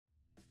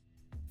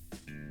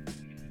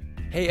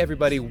Hey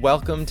everybody,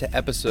 welcome to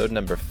episode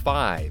number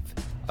 5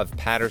 of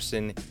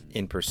Patterson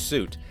in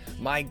Pursuit.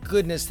 My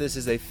goodness, this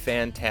is a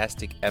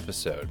fantastic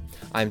episode.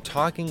 I'm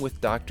talking with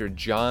Dr.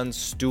 John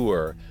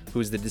Stuhr,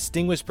 who's the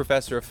Distinguished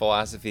Professor of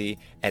Philosophy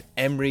at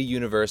Emory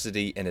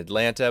University in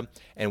Atlanta,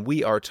 and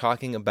we are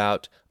talking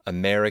about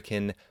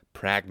American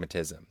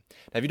pragmatism.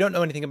 Now, if you don't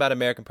know anything about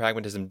American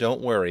pragmatism,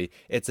 don't worry.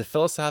 It's a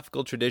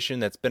philosophical tradition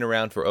that's been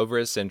around for over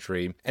a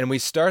century, and we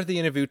start the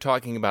interview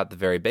talking about the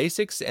very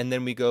basics, and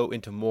then we go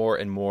into more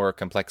and more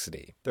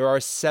complexity. There are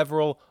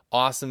several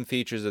awesome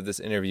features of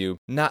this interview,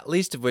 not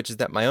least of which is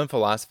that my own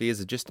philosophy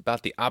is just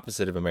about the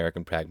opposite of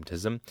American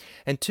pragmatism,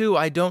 and 2,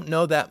 I don't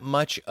know that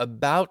much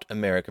about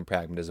American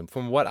pragmatism.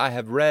 From what I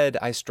have read,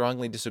 I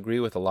strongly disagree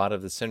with a lot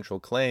of the central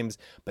claims,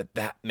 but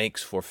that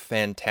makes for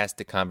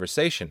fantastic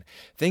conversation.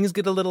 Things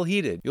get a little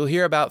heated. You'll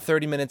hear about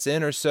 30 minutes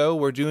in or so,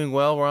 we're doing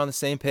well, we're on the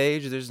same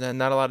page, there's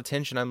not a lot of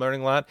tension, I'm learning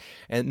a lot,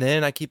 and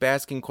then I keep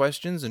asking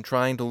questions and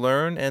trying to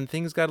learn, and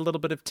things got a little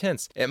bit of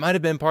tense. It might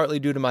have been partly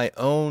due to my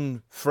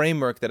own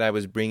framework that I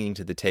was bringing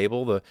to the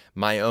table.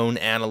 My own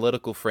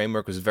analytical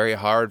framework was very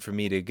hard for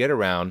me to get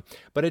around,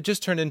 but it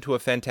just turned into a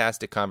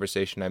fantastic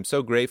conversation. I'm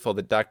so grateful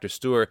that Dr.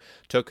 Stuhr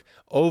took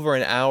over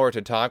an hour to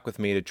talk with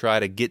me to try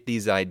to get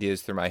these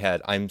ideas through my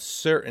head. I'm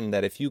certain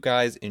that if you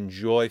guys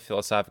enjoy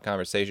philosophical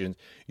conversations,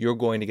 you're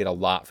going to get a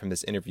lot from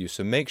this interview.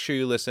 So make sure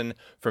you listen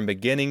from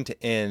beginning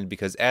to end,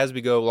 because as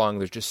we go along,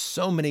 there's just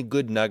so many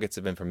good nuggets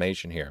of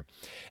information here.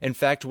 In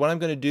fact, what I'm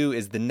going to do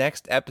is the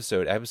next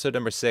episode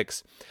number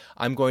 6,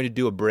 I'm going to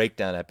do a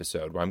breakdown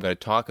episode where I'm going to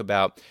talk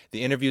about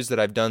the interviews that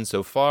I've done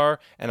so far,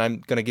 and I'm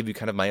going to give you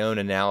kind of my own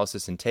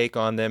analysis and take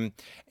on them.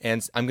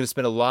 And I'm going to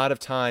spend a lot of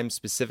time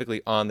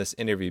specifically on this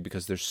interview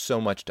because there's so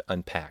much to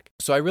unpack.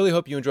 So I really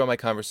hope you enjoy my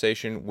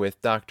conversation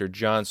with Dr.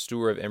 John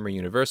Stuhr of Emory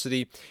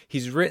University.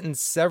 He's written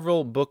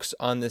several books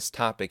on this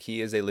topic. He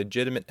is a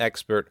legitimate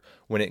expert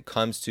when it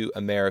comes to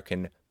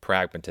American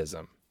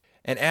pragmatism.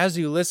 And as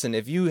you listen,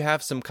 if you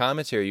have some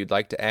commentary you'd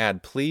like to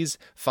add, please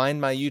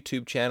find my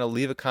YouTube channel,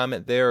 leave a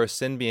comment there, or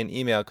send me an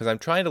email, because I'm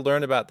trying to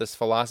learn about this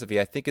philosophy.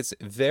 I think it's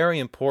very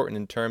important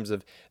in terms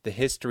of the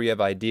history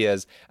of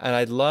ideas, and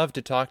I'd love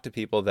to talk to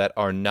people that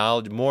are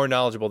more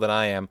knowledgeable than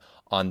I am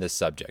on this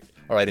subject.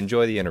 All right,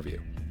 enjoy the interview.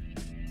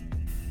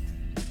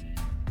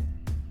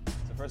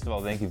 So first of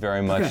all, thank you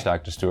very much,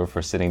 Dr. Stuhr,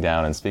 for sitting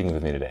down and speaking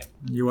with me today.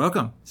 You're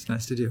welcome. It's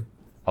nice to do.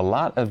 A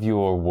lot of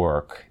your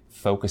work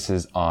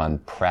focuses on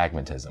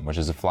pragmatism, which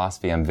is a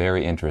philosophy I'm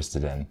very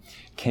interested in.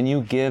 Can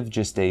you give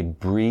just a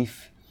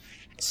brief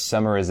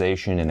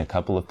summarization in a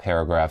couple of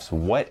paragraphs?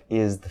 What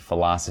is the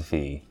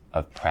philosophy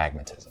of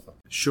pragmatism?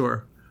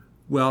 Sure.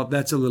 Well,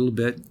 that's a little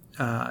bit,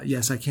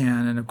 yes, I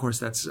can. And of course,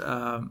 that's,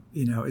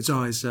 it's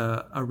always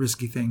a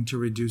risky thing to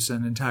reduce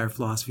an entire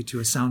philosophy to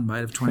a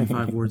soundbite of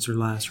 25 words or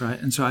less, right?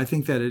 And so I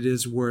think that it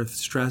is worth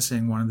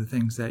stressing one of the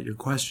things that your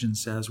question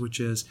says, which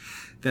is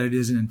that it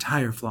is an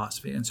entire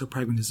philosophy. And so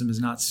pragmatism is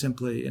not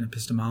simply an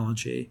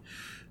epistemology.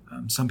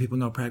 Some people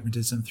know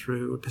pragmatism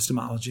through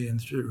epistemology and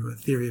through a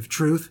theory of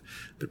truth,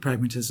 but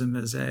pragmatism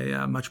is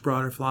a much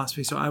broader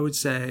philosophy. So I would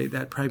say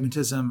that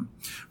pragmatism,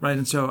 right,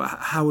 and so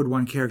how would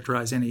one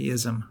characterize any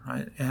ism,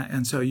 right?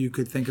 And so you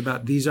could think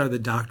about these are the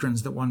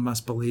doctrines that one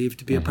must believe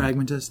to be a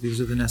pragmatist. These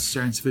are the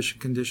necessary and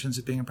sufficient conditions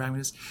of being a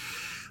pragmatist.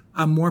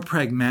 A more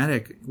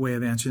pragmatic way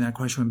of answering that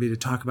question would be to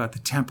talk about the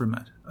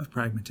temperament of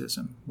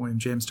pragmatism. William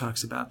James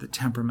talks about the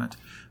temperament,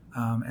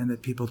 and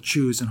that people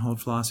choose and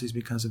hold philosophies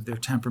because of their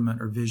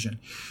temperament or vision.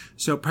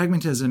 So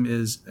pragmatism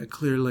is a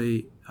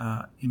clearly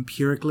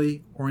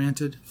empirically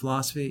oriented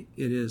philosophy.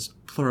 It is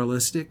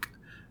pluralistic.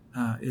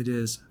 It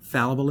is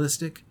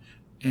fallibilistic.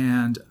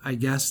 And I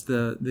guess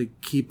the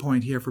key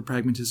point here for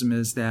pragmatism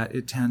is that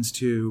it tends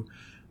to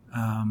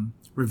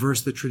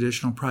reverse the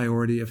traditional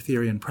priority of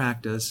theory and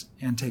practice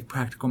and take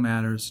practical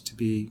matters to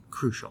be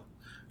crucial.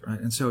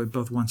 Right? And so it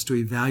both wants to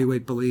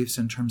evaluate beliefs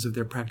in terms of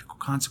their practical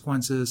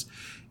consequences,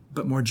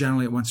 but more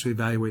generally, it wants to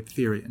evaluate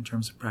theory in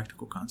terms of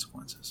practical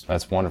consequences.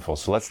 That's wonderful.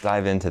 So let's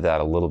dive into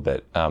that a little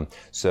bit.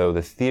 So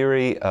the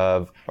theory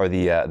of, or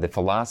the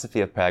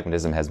philosophy of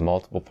pragmatism has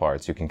multiple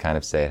parts. You can kind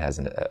of say it has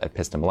an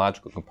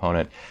epistemological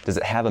component. Does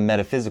it have a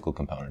metaphysical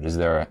component? Is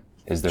there?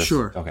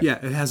 Sure. Okay. Yeah,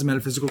 it has a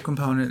metaphysical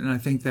component, and I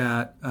think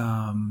that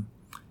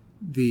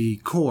the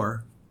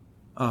core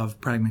of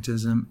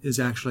pragmatism is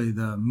actually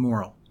the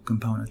moral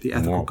component, the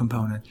ethical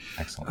component.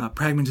 Excellent.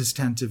 Pragmatists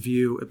tend to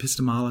view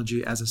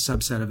epistemology as a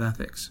subset of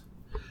ethics.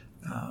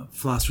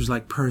 Philosophers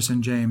like Peirce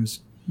and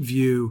James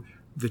view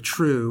the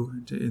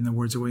true, in the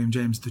words of William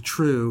James, the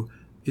true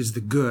is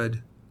the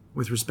good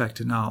with respect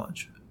to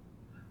knowledge.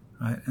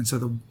 Right? And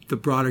so the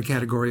broader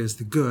category is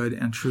the good,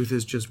 and truth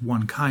is just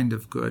one kind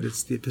of good.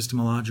 It's the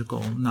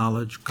epistemological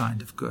knowledge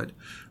kind of good.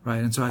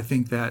 Right? And so I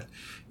think that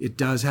it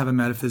does have a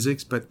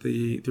metaphysics, but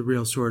the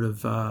real sort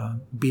of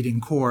beating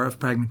core of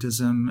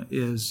pragmatism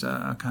is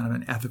kind of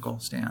an ethical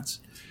stance.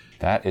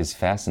 That is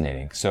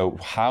fascinating. So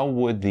how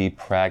would the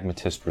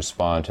pragmatist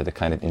respond to the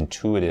kind of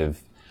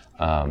intuitive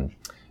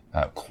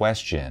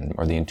question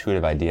or the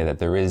intuitive idea that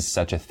there is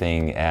such a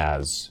thing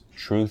as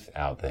truth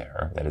out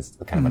there, that is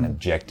kind of an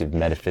objective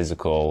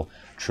metaphysical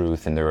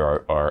truth, and there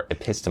are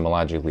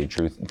epistemologically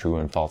true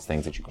and false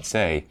things that you can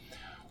say,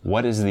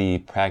 what does the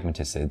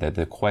pragmatist say? That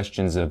the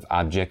questions of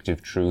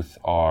objective truth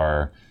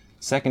are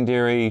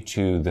secondary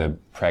to the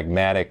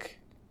pragmatic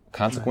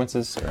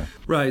consequences?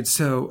 Right.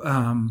 So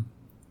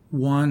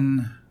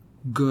one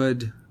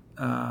good,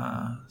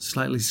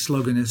 slightly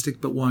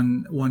sloganistic, but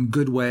one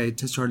good way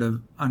to sort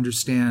of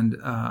understand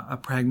a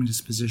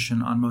pragmatist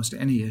position on most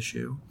any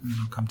issue, and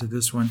I'll come to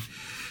this one,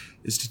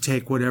 is to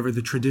take whatever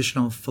the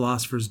traditional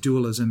philosopher's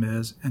dualism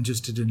is and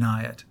just to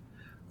deny it,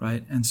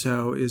 right? And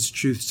so is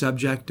truth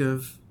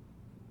subjective?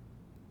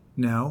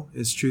 No.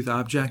 Is truth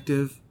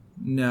objective?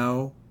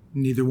 No.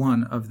 Neither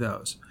one of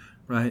those,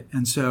 right?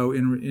 And so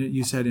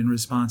you said in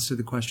response to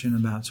the question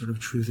about sort of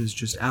truth is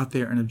just out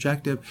there and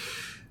objective,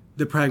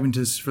 the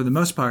pragmatists, for the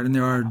most part, and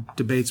there are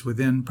debates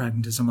within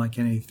pragmatism, like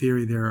any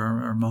theory, there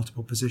are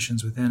multiple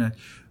positions within it.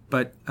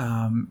 But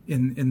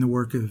in the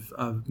work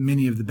of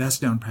many of the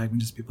best-known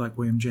pragmatists, people like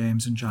William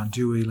James and John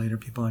Dewey, later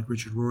people like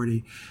Richard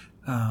Rorty,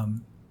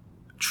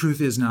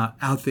 truth is not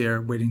out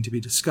there waiting to be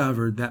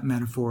discovered. That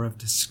metaphor of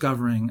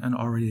discovering an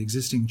already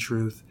existing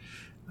truth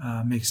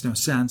makes no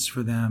sense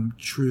for them.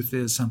 Truth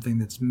is something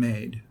that's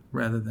made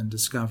rather than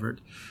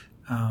discovered.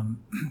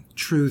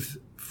 Truth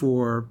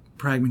for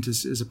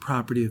pragmatists is a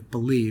property of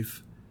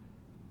belief.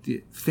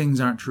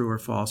 Things aren't true or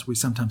false. We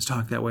sometimes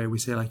talk that way. We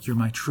say, like, you're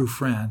my true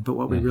friend, but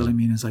what we really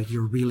mean is, like,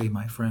 you're really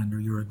my friend, or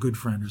you're a good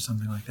friend, or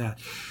something like that.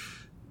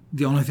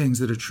 The only things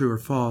that are true or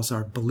false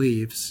are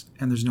beliefs,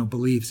 and there's no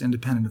beliefs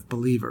independent of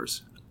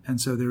believers. And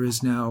so there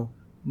is no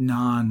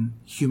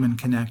non-human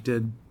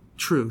connected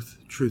truth.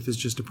 Truth is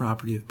just a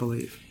property of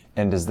belief.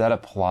 And does that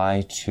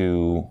apply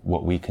to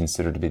what we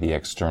consider to be the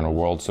external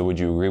world? So would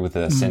you agree with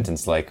a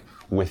sentence like,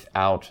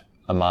 without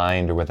a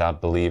mind or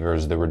without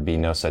believers, there would be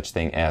no such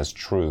thing as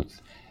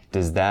truth?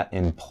 Does that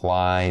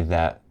imply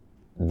that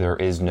there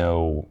is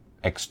no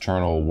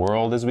external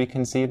world as we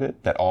conceive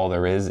it? That all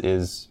there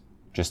is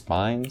just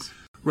minds?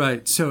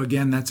 Right. So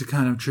again, that's a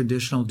kind of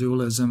traditional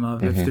dualism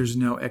of if there's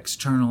no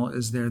external,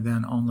 is there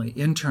then only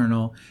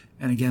internal?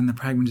 And again, the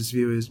pragmatist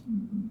view is,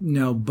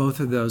 no, both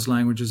of those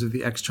languages of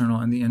the external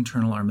and the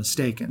internal are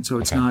mistaken. So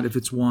it's not, if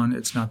it's one,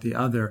 it's not the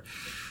other.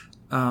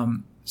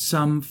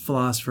 Some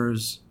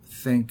philosophers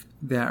think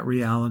that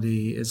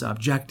reality is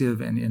objective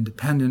and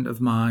independent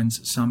of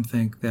minds. Some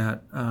think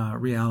that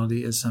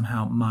reality is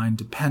somehow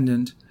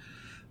mind-dependent.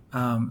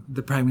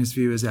 The pragmatist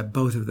view is that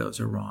both of those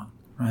are wrong,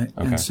 right?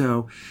 And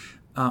so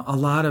a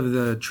lot of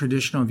the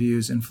traditional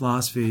views in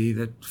philosophy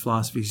that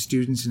philosophy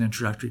students in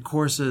introductory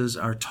courses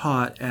are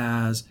taught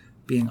as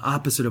being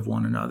opposite of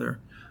one another.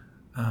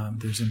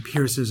 There's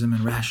empiricism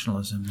and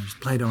rationalism. There's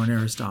Plato and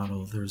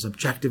Aristotle. There's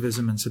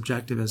objectivism and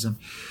subjectivism.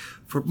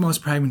 For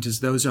most pragmatists,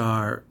 those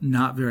are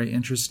not very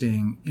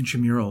interesting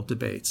intramural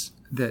debates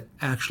that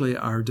actually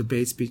are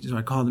debates. So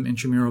I call them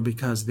intramural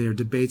because they're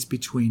debates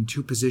between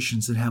two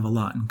positions that have a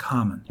lot in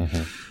common.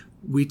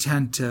 We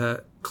tend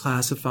to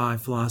classify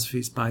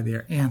philosophies by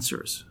their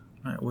answers.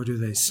 Right? What do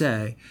they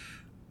say?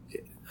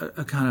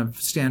 A kind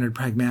of standard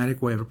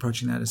pragmatic way of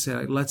approaching that is say,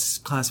 like, let's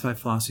classify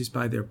philosophies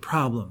by their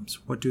problems.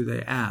 What do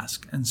they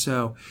ask? And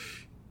so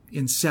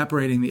in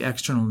separating the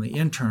external and the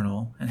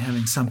internal and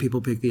having some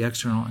people pick the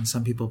external and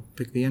some people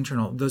pick the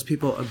internal, those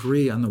people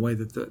agree on the way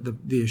that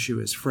the issue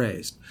is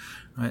phrased.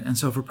 Right? And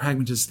so for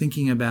pragmatists,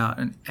 thinking about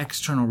an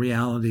external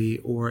reality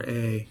or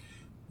a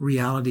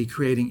reality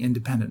creating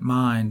independent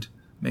mind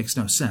makes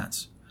no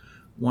sense.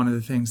 One of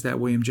the things that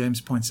William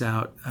James points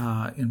out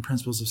in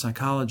Principles of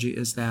Psychology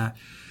is that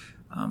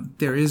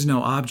there is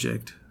no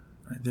object,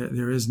 right?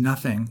 There is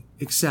nothing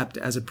except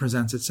as it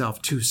presents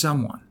itself to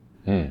someone,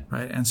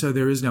 right? And so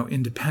there is no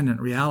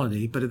independent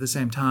reality, but at the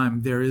same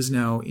time, there is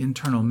no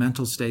internal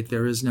mental state.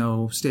 There is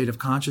no state of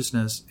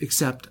consciousness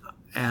except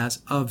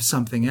as of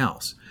something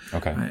else.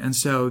 Right? And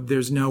so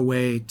there's no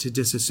way to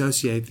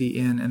disassociate the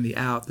in and the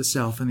out, the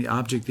self and the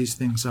object. These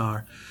things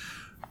are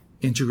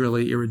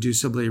integrally,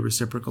 irreducibly,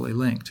 reciprocally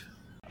linked.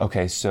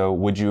 Okay, so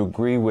would you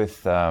agree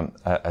with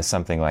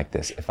something like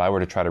this? If I were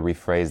to try to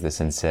rephrase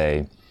this and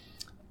say,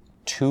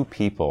 two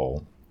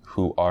people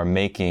who are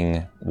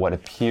making what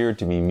appear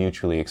to be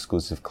mutually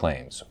exclusive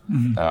claims.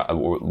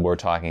 We're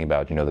talking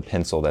about, the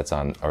pencil that's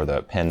on, or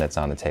the pen that's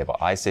on the table.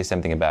 I say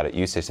something about it,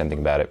 you say something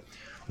about it.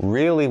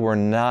 Really, we're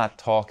not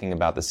talking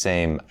about the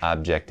same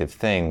objective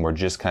thing. We're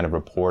just kind of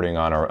reporting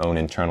on our own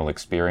internal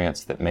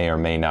experience that may or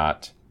may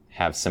not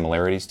have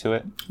similarities to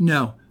it?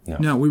 No,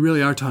 we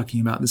really are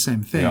talking about the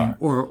same thing,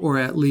 or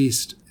at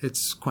least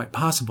it's quite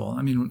possible.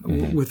 I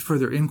mean, with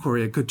further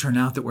inquiry, it could turn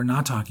out that we're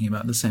not talking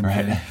about the same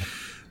thing.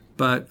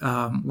 But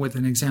with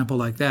an example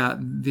like that,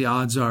 the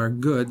odds are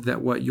good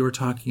that what you're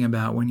talking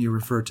about when you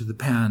refer to the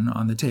pen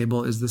on the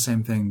table is the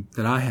same thing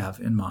that I have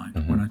in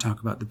mind when I talk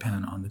about the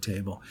pen on the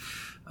table.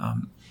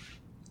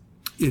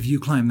 If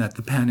you claim that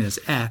the pen is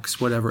X,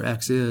 whatever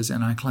X is,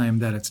 and I claim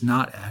that it's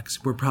not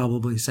X, we're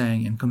probably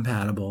saying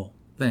incompatible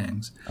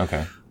things.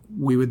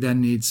 We would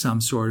then need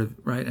some sort of,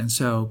 right? And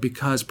so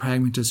because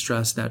pragmatists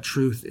stress that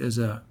truth is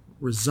a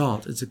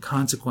result. It's a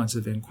consequence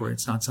of inquiry.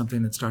 It's not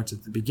something that starts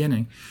at the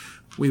beginning.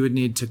 We would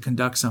need to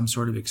conduct some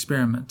sort of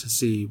experiment to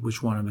see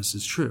which one of us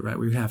is true, right?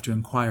 We would have to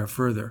inquire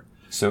further.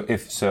 So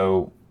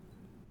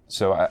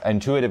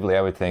intuitively,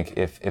 I would think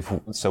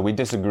if we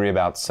disagree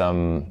about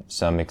something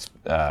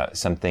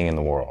in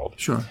the world.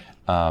 Sure.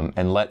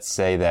 And let's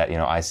say that,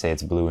 I say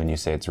it's blue and you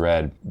say it's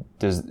red.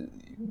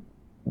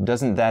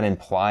 Doesn't that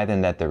imply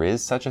then that there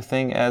is such a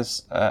thing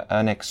as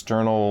an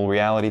external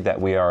reality that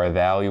we are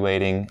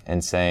evaluating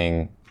and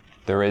saying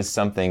there is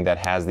something that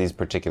has these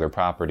particular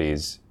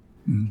properties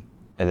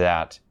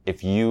that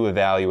if you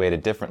evaluate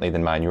it differently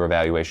than mine, your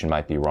evaluation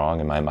might be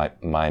wrong and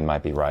mine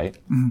might be right?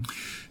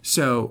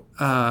 So,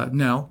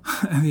 no.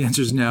 The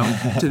answer is no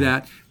to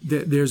that.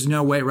 There's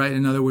no way, right?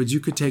 In other words, you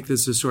could take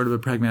this as sort of a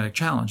pragmatic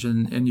challenge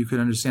and you could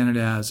understand it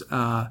as,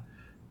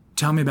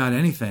 tell me about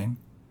anything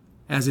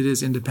as it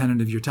is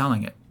independent of your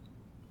telling it.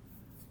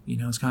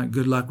 It's kind of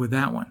good luck with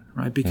that one,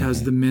 right?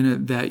 Because the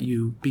minute that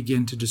you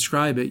begin to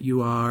describe it, you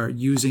are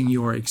using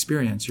your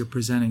experience. You're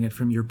presenting it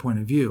from your point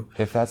of view.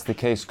 If that's the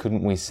case,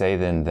 couldn't we say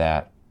then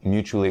that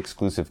mutually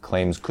exclusive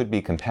claims could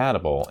be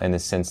compatible in the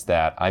sense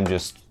that I'm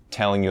just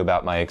telling you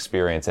about my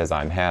experience as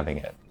I'm having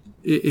it?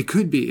 It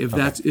could be if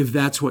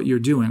that's what you're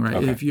doing, right?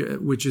 Okay.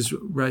 Which is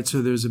right.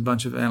 So there's a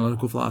bunch of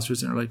analytical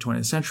philosophers in the early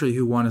 20th century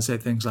who want to say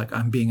things like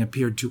 "I'm being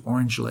appeared to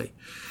orangely,"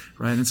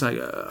 right? And it's like,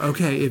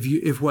 okay,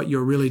 if what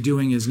you're really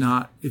doing is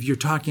not, if you're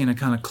talking in a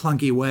kind of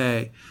clunky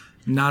way,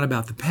 not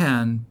about the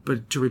pen,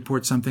 but to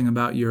report something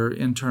about your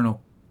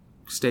internal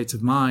states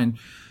of mind,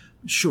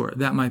 sure,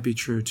 that might be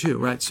true too,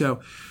 right? So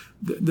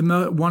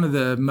one of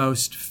the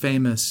most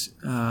famous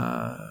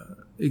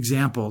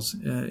examples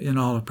in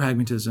all of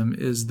pragmatism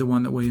is the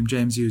one that William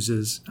James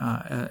uses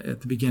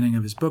at the beginning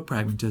of his book,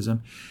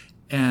 Pragmatism.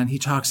 And he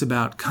talks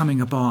about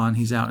coming upon,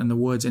 he's out in the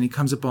woods, and he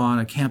comes upon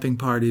a camping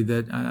party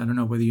that, I don't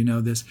know whether you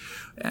know this,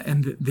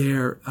 and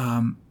they're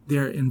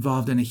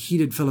involved in a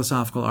heated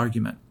philosophical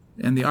argument.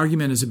 And the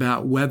argument is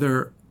about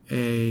whether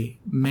a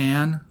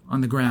man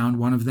on the ground,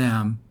 one of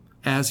them,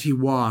 as he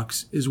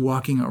walks, is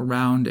walking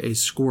around a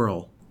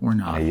squirrel or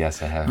not.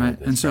 Yes, I have.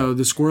 Right? And so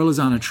the squirrel is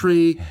on a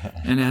tree,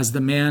 and as the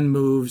man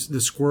moves,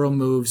 the squirrel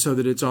moves so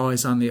that it's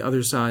always on the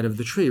other side of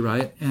the tree,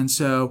 right? And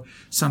so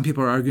some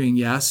people are arguing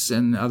yes,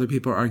 and other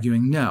people are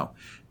arguing no.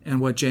 And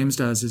what James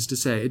does is to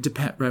say, it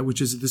depends, right,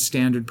 which is the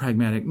standard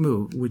pragmatic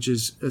move, which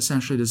is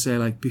essentially to say,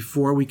 like,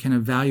 before we can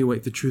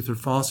evaluate the truth or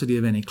falsity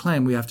of any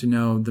claim, we have to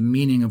know the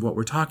meaning of what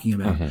we're talking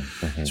about.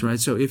 So, right,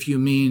 so if you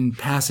mean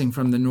passing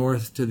from the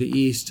north to the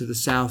east, to the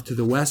south, to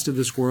the west of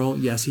the squirrel,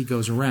 yes, he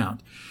goes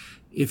around.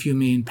 If you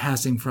mean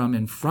passing from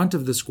in front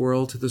of the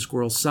squirrel to the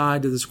squirrel's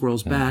side to the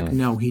squirrel's back,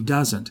 no, he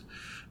doesn't.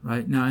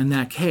 Right? Now, in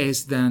that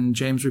case, then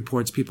James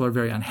reports people are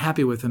very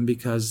unhappy with him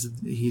because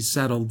he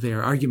settled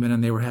their argument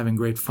and they were having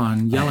great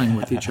fun yelling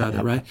with each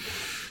other, right?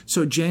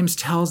 So James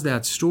tells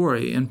that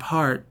story in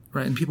part,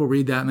 right? And people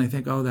read that and they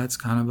think, oh, that's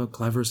kind of a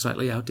clever,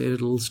 slightly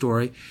outdated little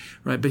story,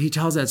 right? But he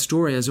tells that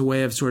story as a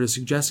way of sort of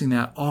suggesting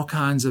that all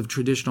kinds of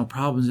traditional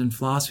problems in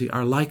philosophy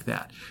are like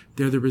that.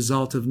 They're the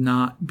result of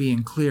not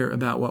being clear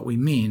about what we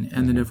mean.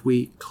 And that if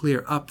we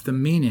clear up the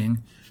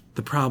meaning,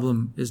 the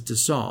problem is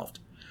dissolved,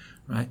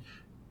 right?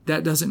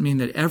 That doesn't mean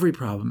that every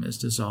problem is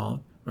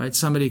dissolved, right?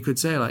 Somebody could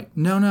say like,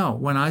 no,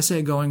 when I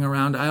say going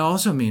around, I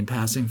also mean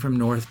passing from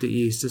north to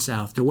east to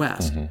south to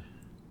west.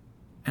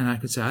 And I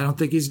could say, I don't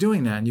think he's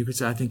doing that. And you could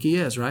say, I think he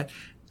is, right?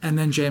 And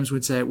then James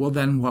would say, well,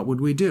 then what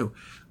would we do?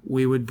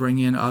 We would bring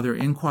in other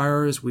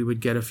inquirers. We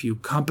would get a few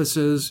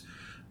compasses,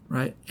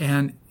 right?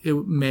 And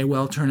it may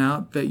well turn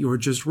out that you're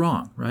just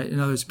wrong, right? In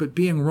other words, but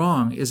being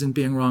wrong isn't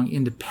being wrong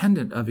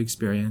independent of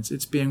experience.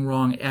 It's being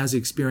wrong as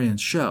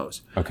experience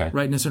shows. Okay.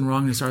 Rightness and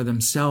wrongness are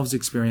themselves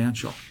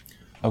experiential.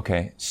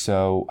 Okay,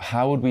 so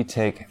how would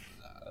the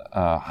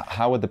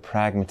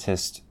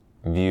pragmatist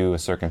view a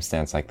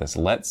circumstance like this?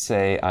 Let's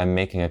say I'm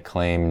making a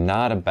claim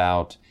not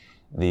about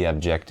the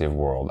objective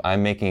world.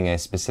 I'm making a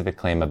specific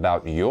claim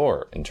about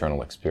your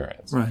internal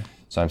experience. Right.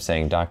 So I'm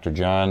saying Dr.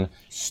 John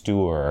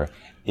Stuhr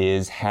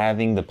is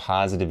having the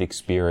positive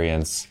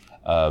experience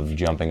of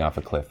jumping off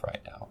a cliff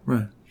right now.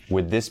 Right.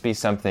 Would this be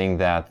something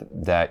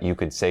that you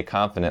could say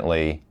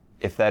confidently,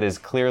 if that is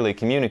clearly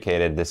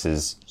communicated, this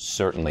is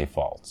certainly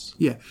false?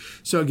 Yeah.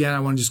 So again, I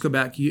want to just go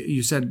back.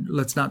 You said,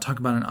 let's not talk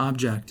about an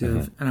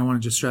objective. And I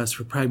want to just stress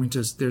for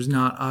pragmatists, there's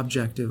not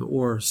objective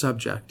or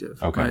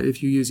subjective. Okay. Right?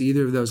 If you use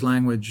either of those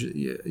language,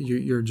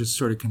 you're just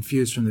sort of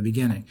confused from the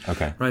beginning.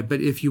 Okay. Right. But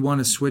if you want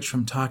to switch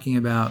from talking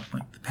about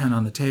like the pen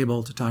on the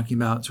table to talking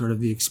about sort of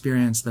the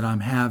experience that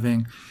I'm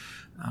having,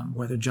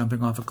 whether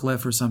jumping off a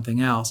cliff or something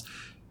else,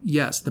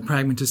 yes, the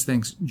pragmatist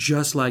thinks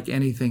just like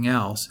anything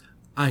else,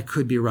 I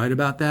could be right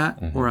about that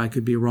or I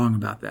could be wrong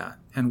about that.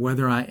 And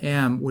whether I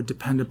am would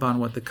depend upon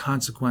what the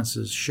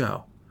consequences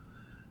show.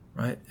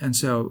 Right? And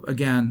so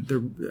again,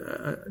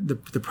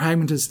 the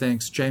pragmatist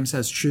thinks James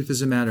says truth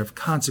is a matter of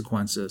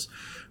consequences.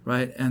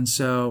 Right? And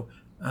so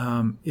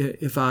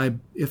if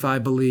I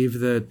believe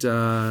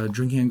that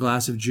drinking a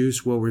glass of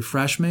juice will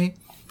refresh me,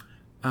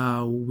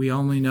 we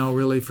only know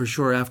really for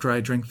sure after I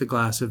drink the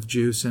glass of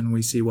juice and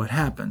we see what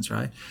happens,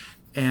 right?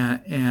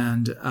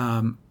 and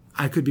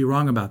I could be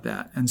wrong about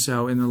that. And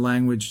so in the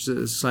language,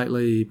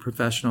 slightly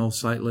professional,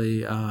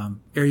 slightly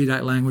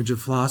erudite language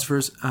of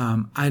philosophers,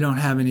 I don't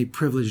have any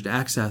privileged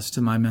access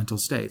to my mental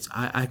states.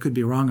 I could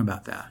be wrong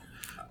about that.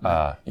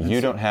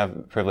 You don't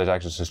have privileged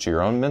access to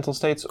your own mental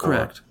states?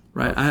 Correct.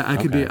 Right.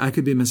 I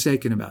could be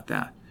mistaken about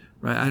that.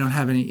 Right. I don't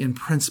have any in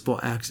principle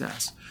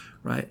access.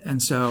 Right.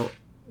 And so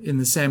in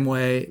the same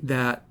way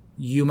that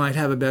you might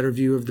have a better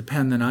view of the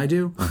pen than I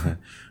do,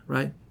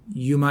 right?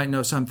 You might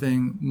know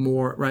something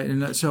more, right?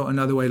 And so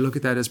another way to look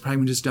at that is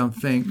pragmatists don't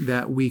think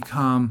that we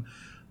come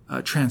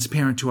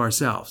transparent to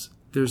ourselves.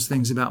 There's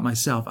things about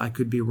myself I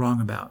could be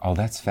wrong about. Oh,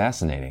 that's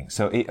fascinating.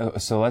 So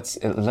let's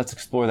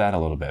explore that a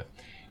little bit.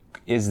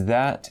 Is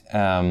that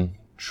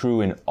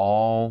true in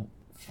all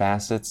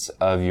facets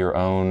of your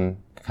own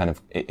kind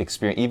of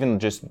experience, even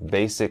just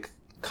basic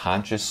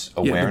conscious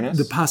awareness?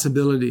 The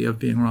possibility of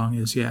being wrong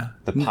is,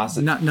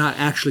 not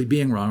actually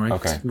being wrong, right?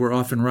 Okay. We're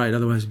often right,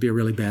 otherwise it'd be a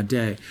really bad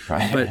day.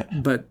 Right.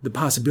 But the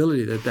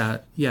possibility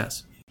that,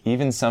 yes.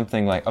 Even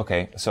something like,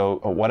 okay, so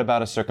what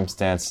about a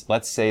circumstance,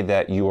 let's say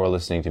that you are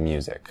listening to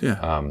music,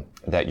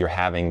 that you're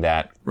having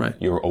that,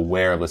 you're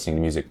aware of listening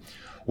to music.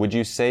 Would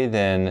you say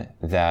then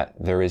that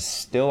there is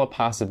still a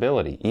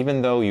possibility,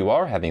 even though you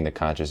are having the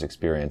conscious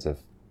experience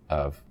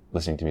of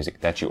listening to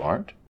music, that you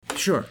aren't?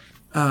 Sure.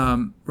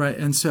 Right.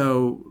 And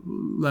so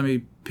let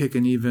me pick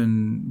an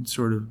even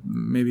sort of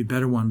maybe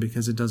better one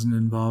because it doesn't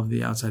involve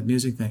the outside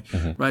music thing,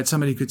 right?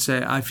 Somebody could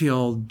say, I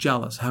feel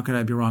jealous. How could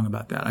I be wrong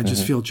about that? I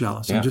just feel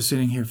jealous. Yeah. I'm just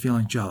sitting here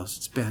feeling jealous.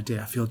 It's a bad day.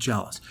 I feel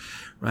jealous,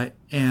 right?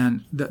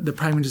 And the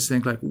pragmatists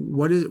think like,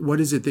 what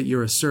is it that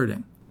you're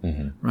asserting,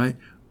 right?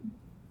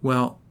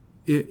 Well,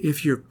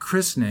 if you're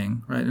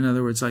christening, right? In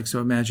other words, like, so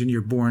imagine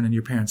you're born and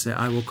your parents say,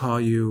 I will call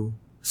you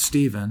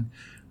Stephen.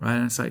 Right.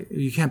 And it's like,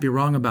 you can't be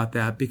wrong about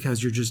that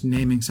because you're just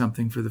naming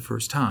something for the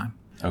first time.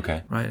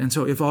 Okay. Right. And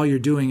so if all you're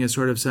doing is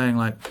sort of saying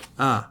like,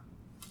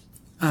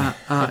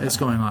 it's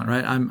going on,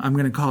 right? I'm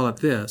going to call it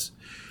this.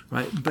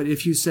 Right. But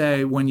if you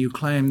say when you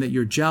claim that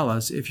you're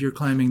jealous, if you're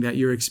claiming that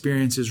your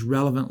experience is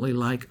relevantly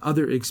like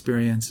other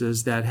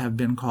experiences that have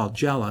been called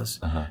jealous,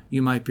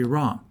 you might be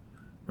wrong.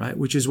 Right.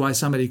 Which is why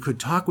somebody could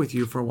talk with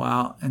you for a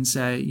while and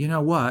say, you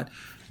know what?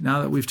 Now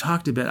that we've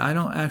talked a bit, I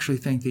don't actually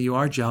think that you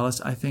are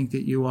jealous. I think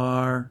that you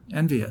are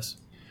envious.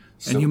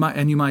 So,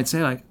 and you might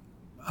say like,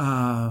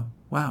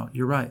 wow,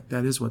 you're right.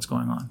 That is what's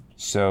going on.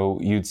 So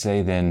you'd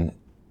say then,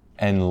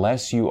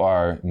 unless you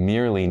are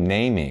merely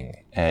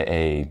naming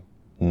a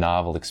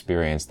novel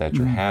experience that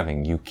you're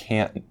having, you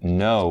can't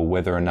know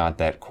whether or not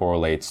that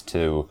correlates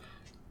to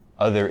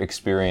other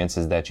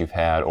experiences that you've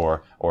had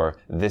or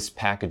this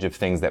package of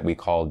things that we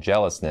call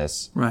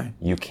jealousness. Right.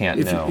 You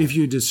can't know. If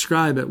you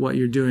describe it, what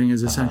you're doing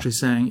is essentially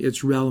saying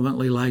it's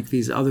relevantly like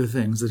these other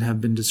things that have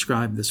been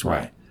described this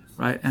way.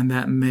 Right. And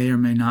that may or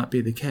may not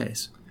be the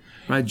case.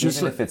 Right.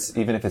 Just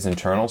even if it's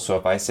internal. So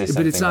if I say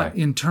something, but it's not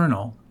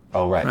internal.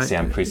 Oh, right. See,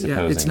 I'm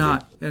presupposing. Yeah, it's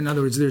not. In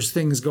other words, there's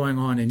things going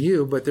on in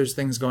you, but there's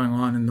things going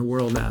on in the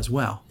world as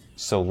well.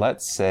 So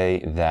let's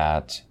say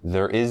that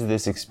there is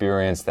this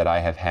experience that I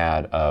have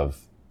had of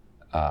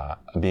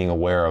being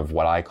aware of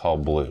what I call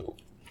blue.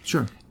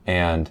 Sure.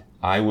 And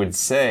I would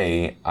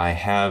say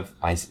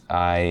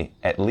I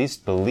at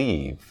least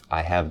believe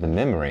I have the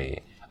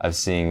memory of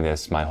seeing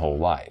this my whole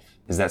life.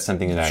 Is that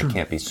something that I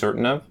can't be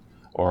certain of?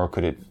 Or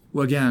could it?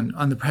 Well, again,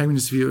 on the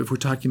pragmatist view, if we're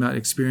talking about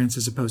experience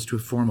as opposed to a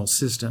formal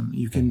system,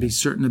 you can be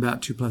certain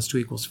about 2 +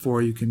 2 =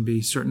 4. You can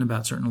be certain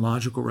about certain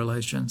logical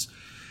relations.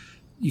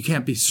 You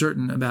can't be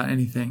certain about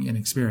anything in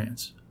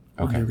experience.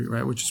 Okay.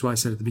 Right, which is why I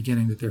said at the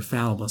beginning that they're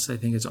fallible. So I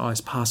think it's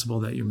always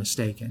possible that you're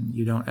mistaken.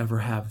 You don't ever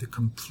have the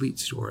complete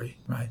story,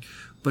 right?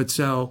 But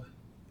so,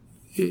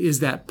 is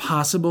that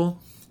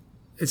possible?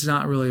 It's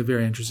not really a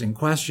very interesting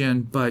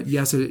question, but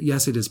yes,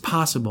 it is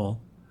possible,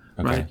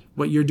 right?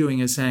 What you're doing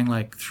is saying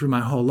like through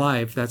my whole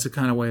life. That's a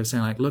kind of way of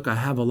saying like, look, I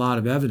have a lot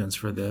of evidence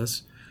for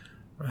this,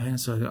 right? And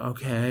so,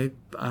 okay,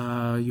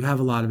 you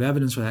have a lot of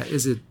evidence for that.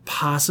 Is it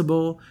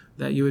possible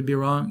that you would be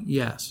wrong?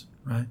 Yes,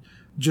 right.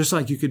 Just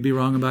like you could be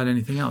wrong about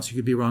anything else. You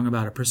could be wrong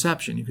about a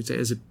perception. You could say,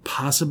 is it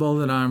possible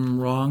that I'm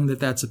wrong that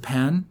that's a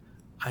pen?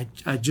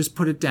 I just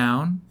put it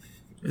down.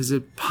 Is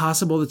it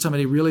possible that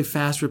somebody really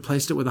fast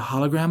replaced it with a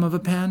hologram of a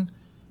pen?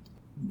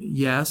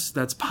 Yes,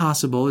 that's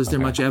possible. Is there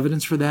much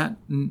evidence for that?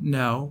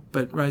 No.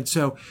 But, right,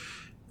 so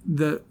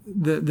the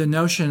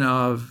notion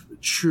of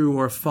true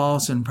or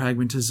false in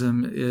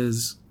pragmatism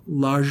is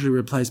largely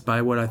replaced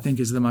by what I think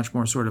is the much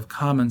more sort of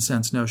common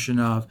sense notion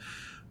of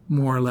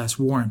more or less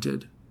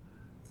warranted.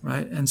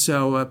 Right. And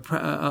so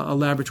a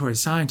laboratory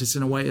scientist,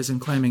 in a way, isn't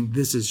claiming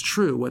this is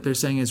true. What they're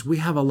saying is we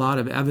have a lot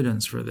of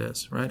evidence for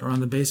this. Right. Or on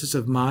the basis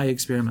of my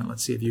experiment,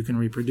 let's see if you can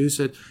reproduce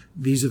it.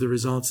 These are the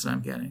results that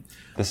I'm getting.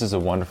 This is a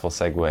wonderful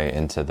segue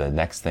into the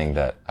next thing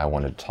that I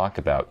wanted to talk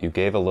about. You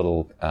gave a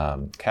little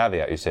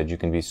caveat. You said you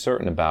can be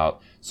certain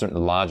about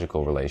certain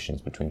logical relations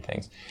between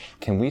things.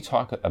 Can we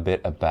talk a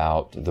bit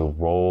about the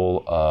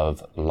role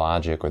of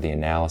logic or the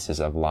analysis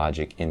of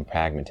logic in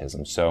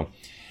pragmatism? So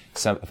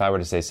if I were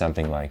to say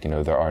something like,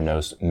 there are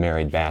no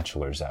married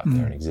bachelors out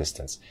there in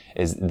existence,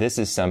 this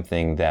is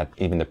something that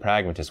even the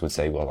pragmatist would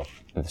say, well,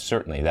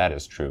 certainly that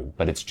is true,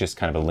 but it's just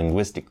kind of a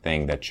linguistic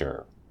thing that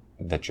you're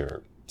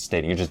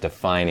stating. You're just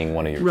defining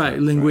one of your right,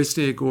 terms,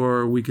 linguistic,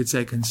 or we could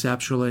say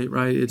conceptually,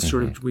 right? It's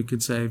sort of, we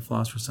could say,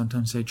 philosophers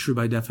sometimes say true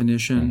by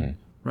definition,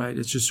 right?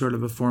 It's just sort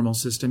of a formal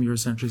system. You're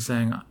essentially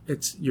saying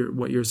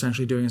what you're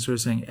essentially doing is sort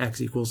of saying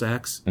X equals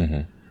X.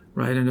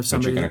 Right, and if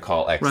somebody, but you're going to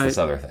call X this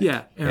other thing.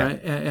 Yeah, right,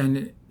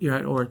 and you're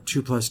right, or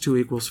 2 +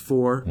 2 =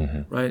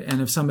 4, right? And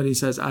if somebody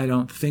says, "I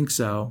don't think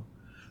so,"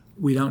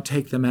 we don't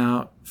take them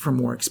out for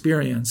more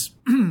experience.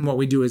 What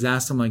we do is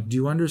ask them, like, "Do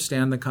you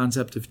understand the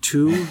concept of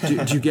 2?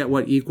 Do you get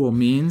what equal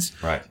means?"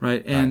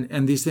 Right.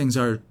 And these things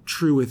are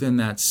true within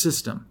that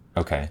system.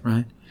 Okay.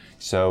 Right.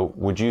 So,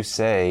 would you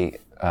say,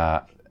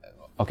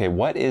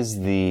 what is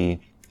the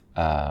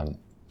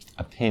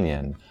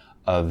opinion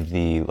of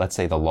the, let's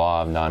say, the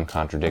law of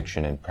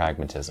non-contradiction in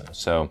pragmatism?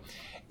 So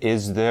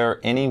is there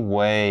any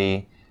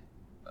way,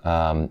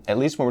 at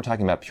least when we're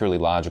talking about purely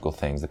logical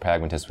things, the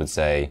pragmatist would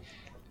say,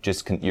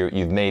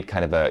 you've made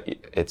kind of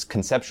it's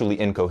conceptually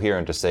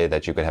incoherent to say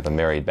that you could have a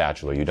married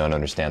bachelor. You don't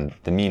understand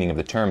the meaning of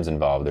the terms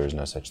involved. There is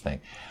no such thing.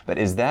 But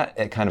is that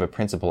a kind of a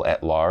principle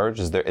at large?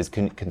 Does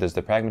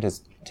the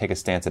pragmatist take a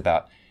stance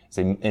about,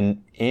 say,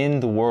 in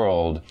the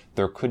world,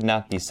 there could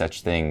not be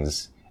such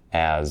things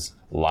as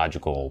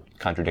logical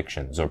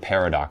contradictions or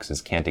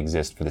paradoxes can't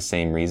exist for the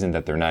same reason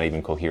that they're not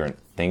even coherent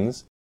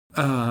things?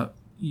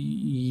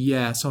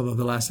 Yes, although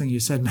the last thing you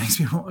said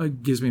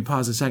gives me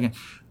pause a second.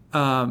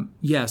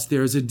 Yes,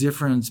 there is a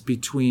difference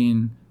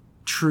between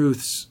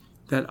truths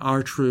that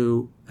are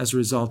true as a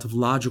result of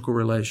logical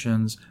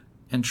relations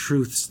and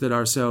truths that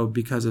are so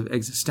because of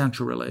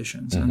existential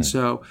relations. And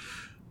so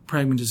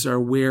pragmatists are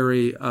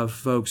wary of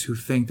folks who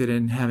think that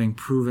in having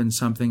proven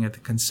something at the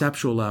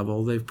conceptual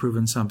level, they've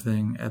proven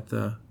something at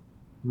the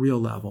real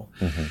level.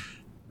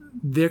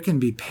 There can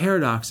be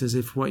paradoxes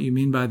if what you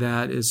mean by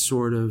that is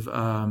sort of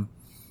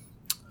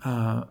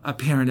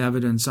apparent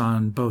evidence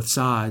on both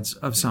sides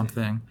of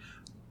something.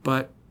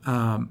 But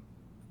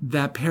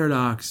that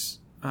paradox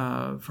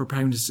for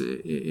pragmatists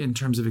in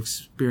terms of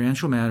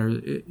experiential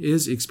matter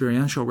is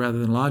experiential rather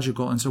than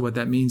logical. And so what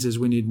that means is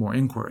we need more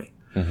inquiry.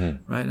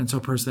 Right? And so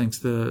Peirce thinks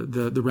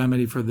the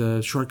remedy for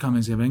the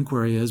shortcomings of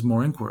inquiry is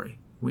more inquiry.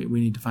 We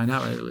need to find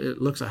out, right?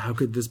 It looks like, how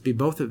could this be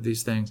both of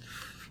these things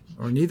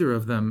or neither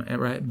of them,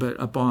 right? But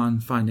upon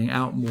finding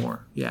out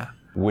more,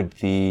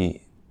 the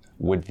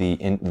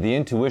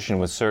intuition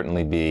would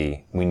certainly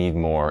be, we need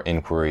more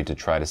inquiry to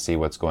try to see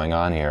what's going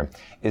on here.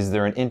 Is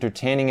there an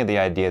entertaining of the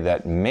idea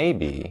that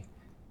maybe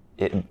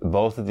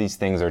both of these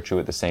things are true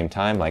at the same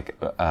time? Like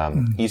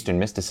Eastern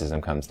mysticism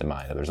comes to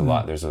mind.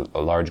 There's a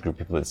large group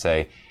of people that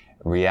say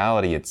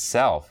reality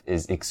itself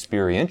is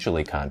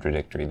experientially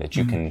contradictory, that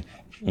you can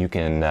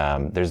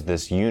there's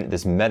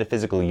this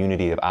metaphysical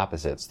unity of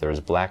opposites. There's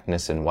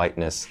blackness and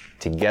whiteness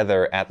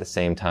together at the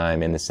same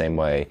time in the same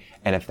way.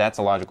 And if that's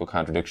a logical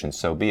contradiction,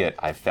 so be it.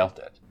 I felt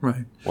it.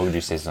 Right. What would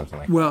you say to something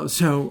like that? Well,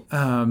 so,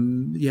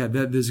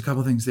 there's a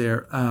couple things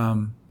there.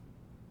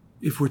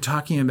 If we're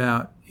talking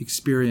about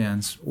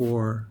experience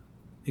or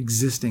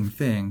existing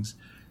things,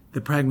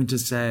 the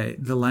pragmatists say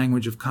the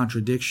language of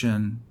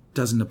contradiction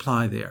doesn't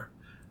apply there.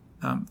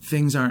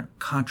 Things aren't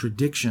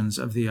contradictions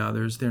of the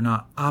others. They're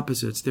not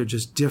opposites. They're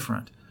just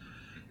different.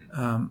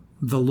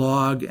 The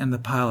log and the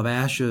pile of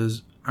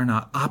ashes are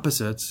not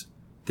opposites.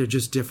 They're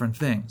just different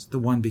things. The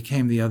one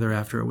became the other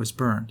after it was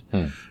burned,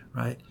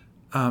 right?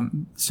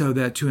 So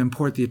that to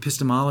import the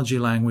epistemology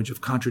language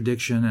of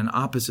contradiction and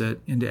opposite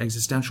into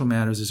existential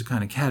matters is a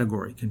kind of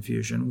category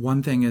confusion.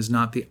 One thing is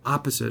not the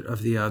opposite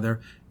of the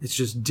other. It's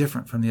just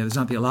different from the other. It's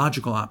not the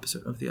illogical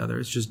opposite of the other.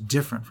 It's just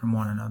different from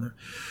one another,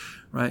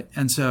 right?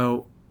 And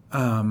so,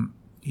 Walt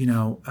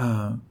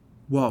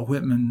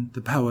Whitman,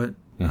 the poet,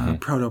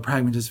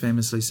 proto-pragmatist,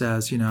 famously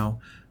says,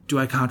 do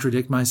I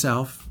contradict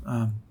myself?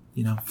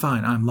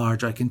 Fine, I'm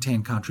large, I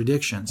contain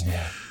contradictions.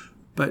 Yeah.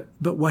 But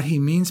what he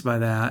means by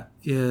that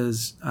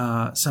is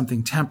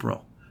something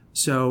temporal.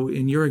 So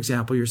in your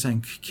example, you're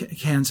saying,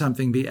 can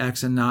something be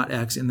X and not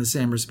X in the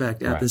same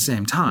respect at the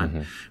same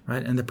time,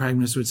 right? And the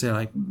pragmatist would say,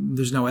 like,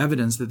 there's no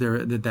evidence that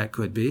that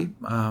could be.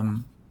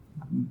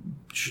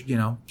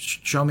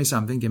 Show me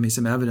something, give me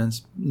some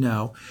evidence.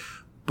 No.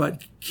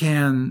 But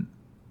can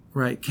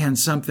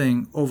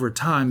something over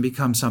time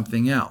become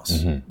something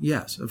else?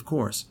 Yes, of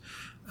course.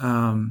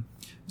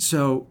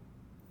 So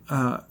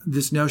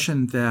this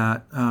notion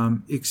that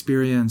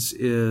experience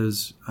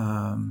is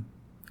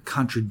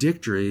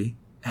contradictory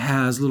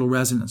has little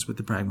resonance with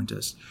the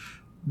pragmatist.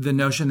 The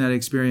notion that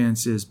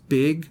experience is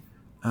big,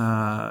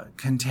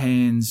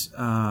 contains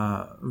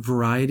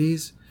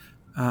varieties,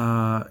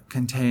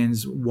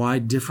 contains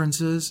wide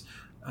differences,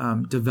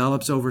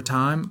 develops over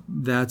time.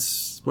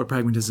 That's what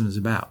pragmatism is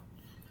about.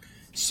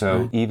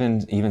 So right?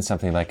 even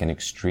something like an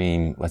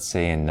extreme, let's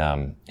say in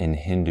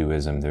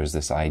Hinduism, there's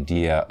this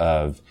idea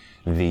of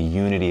the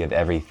unity of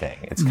everything.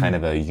 It's kind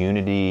of a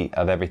unity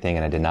of everything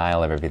and a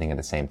denial of everything at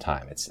the same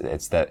time.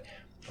 It's that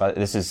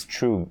This is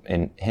true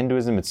in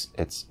Hinduism.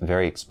 It's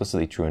very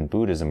explicitly true in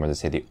Buddhism, where they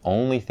say the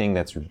only thing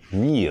that's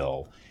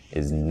real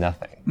is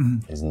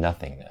nothing, is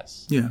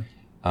nothingness. Yeah.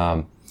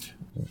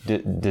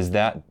 Does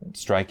that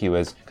strike you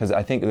as, because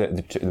I think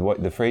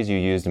the phrase you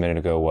used a minute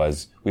ago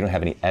was, we don't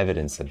have any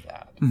evidence of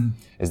that.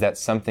 Is that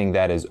something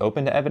that is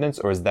open to evidence,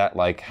 or is that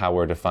like how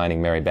we're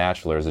defining Mary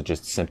Batchelor? Is it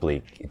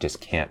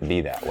just can't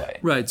be that way?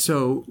 Right.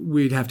 So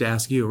we'd have to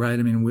ask you, right?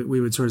 I mean, we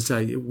would sort of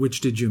say,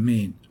 which did you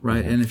mean,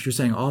 right? And if you're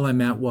saying all I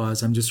meant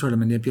was I'm just sort of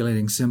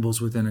manipulating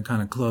symbols within a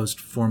kind of closed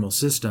formal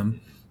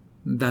system,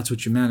 that's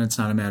what you meant. It's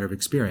not a matter of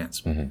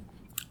experience.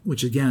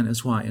 Which again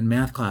is why in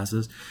math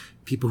classes,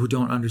 people who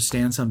don't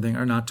understand something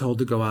are not told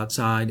to go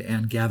outside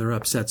and gather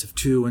up sets of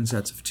two and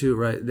sets of two,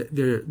 right?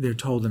 They're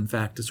told, in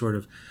fact, to sort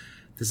of,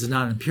 this is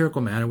not an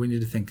empirical matter. We need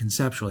to think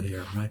conceptually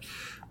here, right?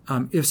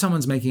 If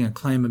someone's making a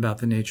claim about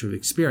the nature of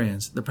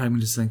experience, the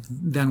pragmatists think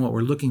then what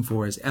we're looking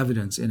for is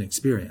evidence in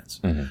experience,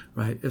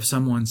 right? If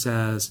someone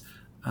says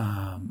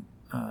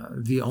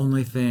the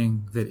only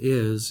thing that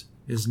is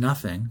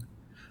nothing,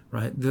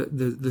 right?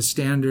 The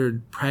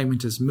standard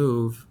pragmatist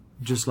move,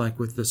 just like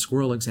with the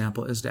squirrel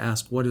example, is to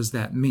ask, what does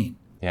that mean?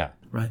 Yeah.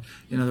 Right?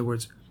 In other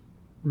words,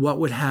 what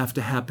would have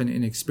to happen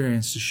in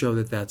experience to show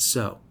that that's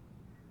so?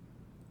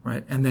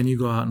 Right? And then you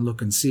go out and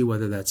look and see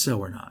whether that's so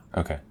or not.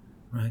 Okay.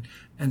 Right?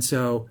 And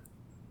so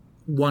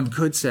one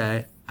could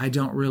say, I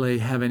don't really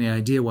have any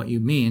idea what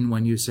you mean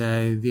when you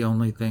say the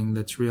only thing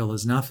that's real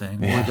is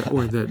nothing,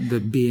 or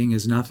the being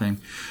is nothing.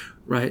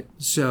 Right?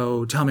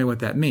 So tell me what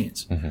that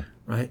means.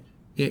 Right?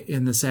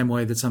 In the same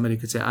way that somebody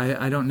could say,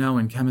 I don't know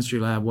in chemistry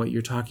lab what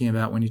you're talking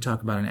about when you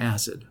talk about an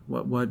acid.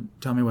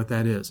 Tell me what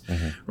that is,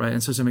 right?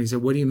 And so somebody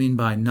said, what do you mean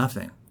by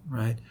nothing,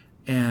 right?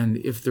 And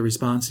if the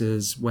response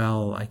is,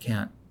 well, I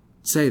can't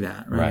say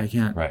that, right? I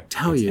can't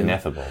tell you. It's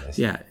ineffable.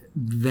 Yeah.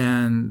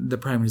 Then the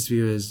pragmatist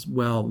view is,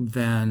 well,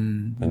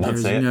 then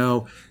there's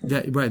no,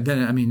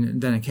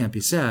 then it can't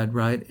be said,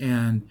 right?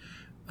 And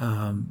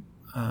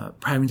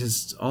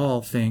pragmatists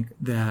all think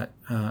that,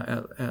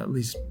 at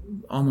least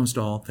almost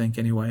all think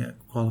anyway,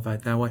 qualify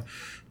it that way,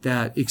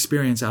 that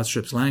experience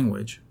outstrips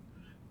language,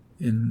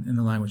 in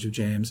the language of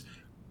James.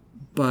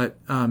 But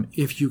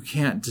if you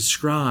can't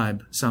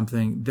describe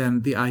something,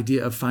 then the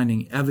idea of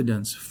finding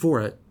evidence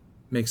for it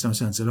makes no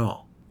sense at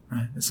all,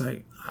 right? It's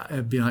like,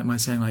 it'd be like my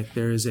saying, like,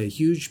 there is a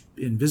huge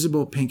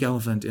invisible pink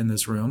elephant in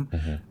this room.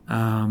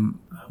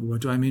 What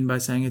do I mean by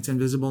saying it's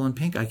invisible and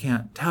pink? I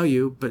can't tell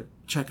you, but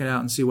check it out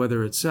and see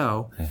whether it's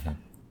so.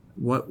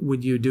 What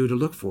would you do to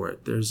look for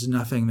it? There's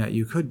nothing that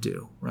you could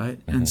do,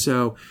 right? And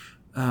so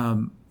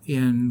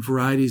in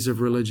varieties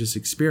of religious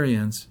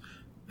experience,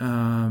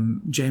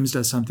 James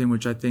does something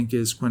which I think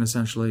is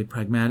quintessentially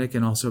pragmatic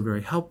and also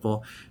very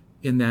helpful,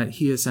 in that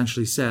he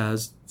essentially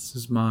says, this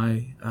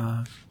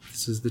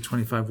is the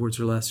 25 words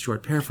or less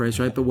short paraphrase,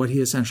 right? But what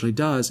he essentially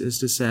does is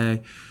to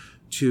say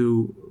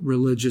to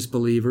religious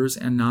believers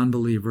and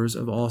non-believers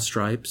of all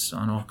stripes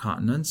on all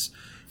continents,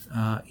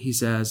 he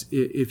says,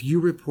 if you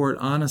report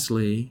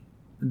honestly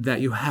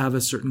that you have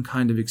a certain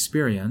kind of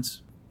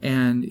experience,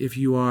 and if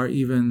you are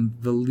even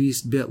the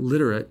least bit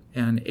literate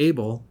and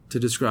able to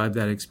describe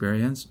that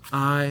experience,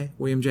 I,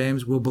 William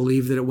James, will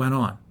believe that it went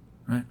on,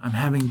 right? I'm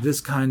having this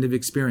kind of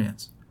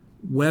experience.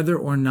 Whether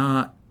or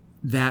not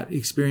that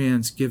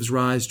experience gives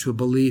rise to a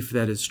belief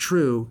that is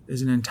true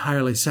is an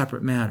entirely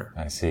separate matter.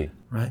 I see.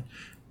 Right?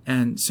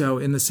 And so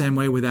in the same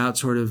way, without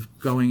sort of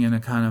going in a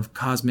kind of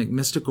cosmic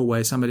mystical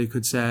way, somebody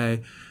could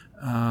say,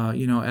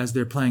 as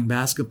they're playing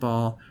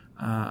basketball,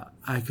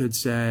 I could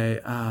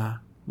say,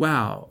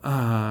 wow,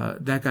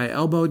 that guy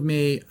elbowed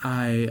me.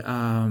 I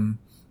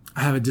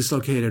have a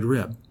dislocated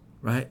rib,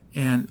 right?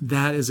 And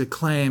that is a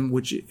claim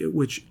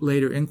which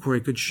later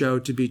inquiry could show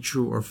to be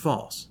true or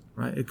false.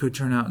 Right? It could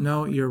turn out,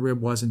 no, your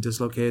rib wasn't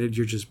dislocated,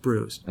 you're just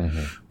bruised.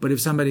 But if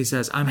somebody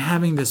says, I'm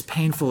having this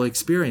painful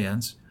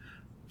experience,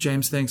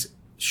 James thinks,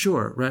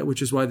 sure, right?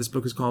 Which is why this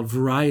book is called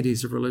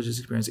Varieties of Religious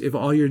Experience. If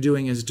all you're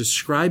doing is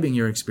describing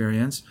your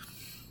experience,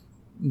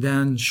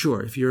 then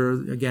sure, if you're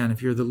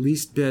the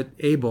least bit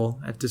able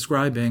at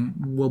describing,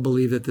 we'll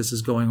believe that this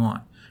is going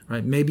on,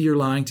 right? Maybe you're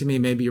lying to me,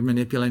 maybe you're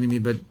manipulating me,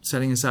 but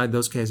setting aside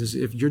those cases,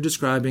 if you're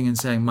describing and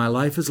saying, my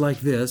life is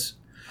like this,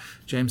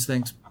 James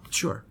thinks,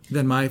 sure,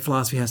 then my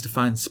philosophy has to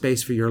find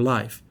space for your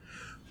life.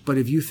 But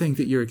if you think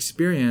that your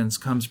experience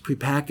comes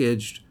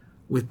prepackaged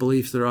with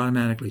beliefs that are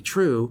automatically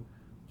true,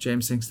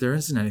 James thinks there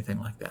isn't anything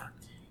like that.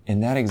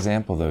 In that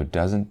example, though,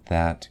 doesn't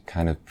that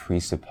kind of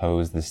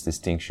presuppose this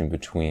distinction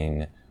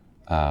between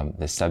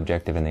the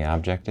subjective and the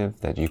objective,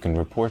 that you can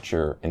report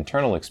your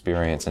internal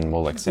experience and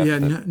we'll accept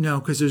it? Yeah, no,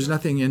 because there's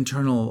nothing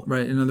internal,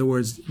 right? In other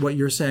words, what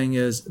you're saying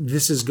is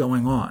this is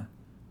going on.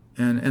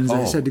 And as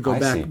I said, to go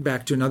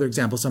back to another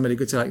example, somebody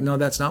could say, like, no,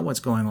 that's not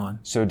what's going on.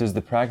 So does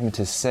the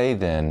pragmatist say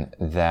then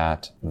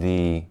that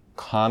the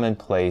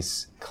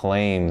commonplace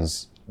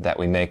claims that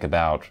we make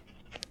about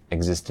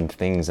existent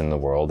things in the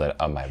world, that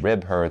my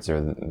rib hurts,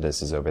 or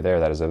this is over there,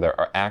 that is over there,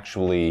 are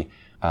actually,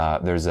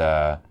 there's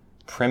a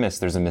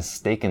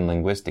mistaken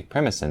linguistic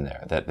premise in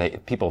there,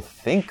 that people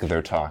think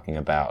they're talking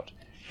about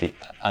the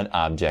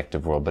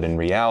unobjective world. But in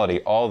reality,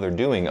 all they're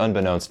doing,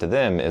 unbeknownst to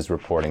them, is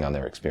reporting on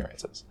their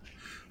experiences.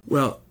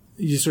 Well,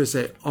 you sort of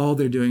say all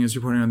they're doing is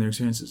reporting on their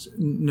experiences.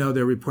 No,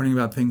 they're reporting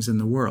about things in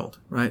the world,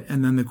 right?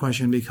 And then the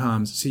question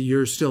becomes, see,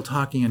 you're still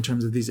talking in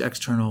terms of these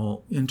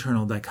external,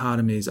 internal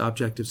dichotomies,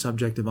 objective,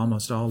 subjective.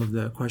 Almost all of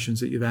the questions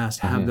that you've asked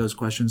have those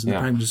questions. And the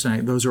pragmatist is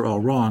saying those are all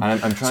wrong.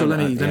 So let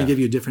me give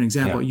you a different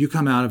example. You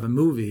come out of a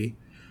movie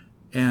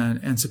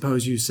and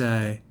suppose you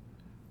say,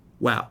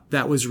 wow,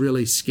 that was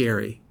really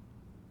scary.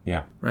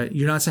 Yeah. Right?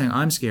 You're not saying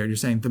I'm scared. You're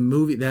saying the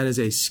movie, that is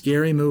a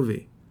scary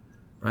movie,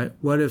 right?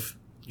 What if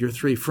your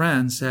three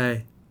friends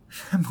say,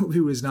 that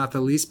movie was not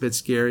the least bit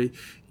scary.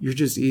 You're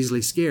just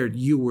easily scared.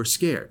 You were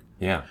scared.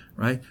 Yeah.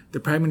 Right? The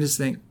pragmatists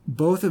think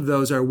both of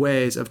those are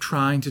ways of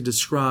trying to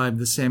describe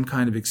the same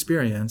kind of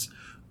experience.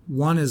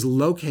 One is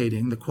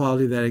locating the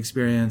quality of that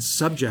experience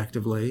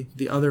subjectively.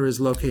 The other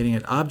is locating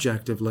it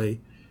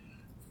objectively.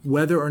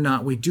 Whether or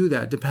not we do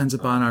that depends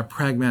upon our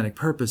pragmatic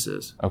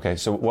purposes. Okay,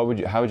 so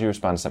how would you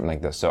respond to something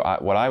like this? So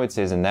what I would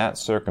say is in that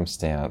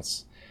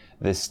circumstance,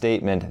 the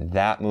statement,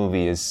 that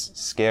movie is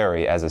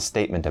scary, as a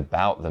statement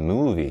about the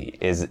movie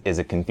is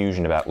a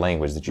confusion about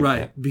language that you right,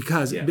 can't.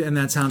 Because, and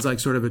that sounds like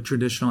sort of a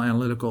traditional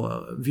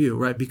analytical view,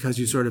 right? Because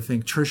you sort of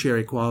think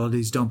tertiary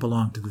qualities don't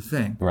belong to the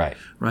thing. Right.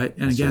 Right?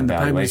 And again,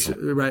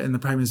 the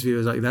pragmatist view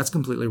is like, that's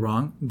completely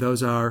wrong.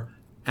 Those are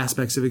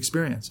aspects of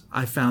experience.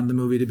 I found the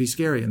movie to be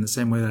scary in the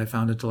same way that I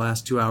found it to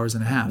last 2 hours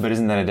and a half. But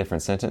isn't that a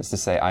different sentence to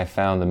say I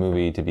found the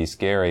movie to be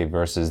scary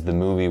versus the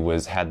movie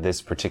had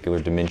this particular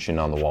dimension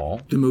on the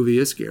wall? The movie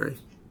is scary.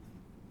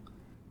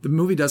 The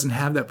movie doesn't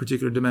have that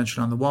particular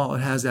dimension on the wall. It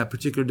has that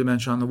particular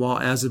dimension on the wall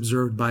as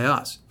observed by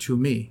us, to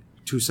me,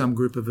 to some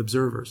group of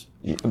observers.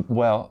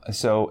 Well,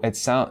 so it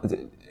sounds,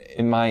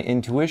 my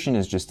intuition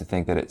is just to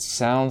think that it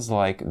sounds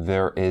like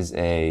there is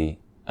an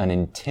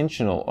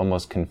intentional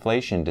almost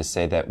conflation to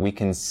say that we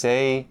can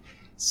say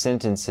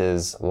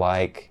sentences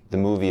like the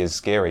movie is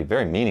scary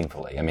very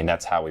meaningfully. I mean,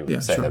 that's how we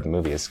would say that the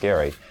movie is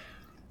scary.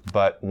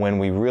 But when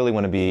we really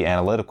want to be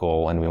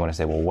analytical and we want to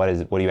say, well,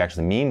 what do you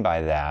actually mean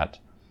by that?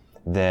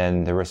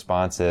 Then the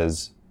response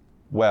is,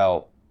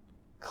 well,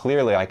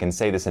 clearly I can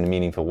say this in a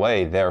meaningful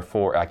way,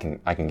 therefore I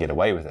can get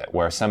away with it.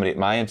 Where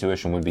my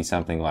intuition would be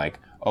something like,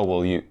 oh,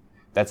 well,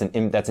 that's an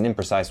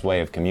imprecise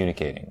way of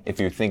communicating. If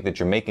you think that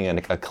you're making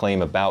a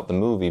claim about the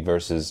movie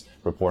versus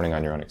reporting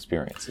on your own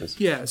experiences.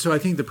 Yeah, so I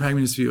think the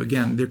pragmatist view,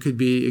 again, there could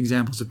be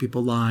examples of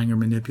people lying or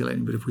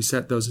manipulating, but if we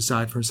set those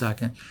aside for a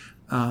second,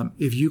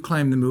 if you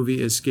claim the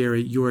movie is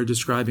scary, you are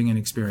describing an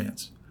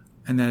experience.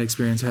 And that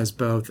experience has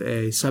both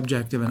a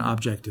subjective and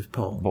objective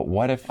pole. But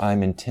what if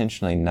I'm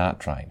intentionally not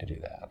trying to do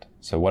that?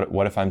 So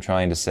what if I'm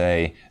trying to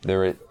say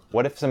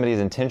what if somebody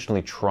is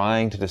intentionally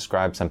trying to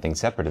describe something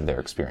separate of their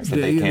experience that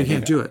they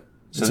can't do it?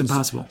 It's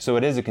impossible. So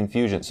it is a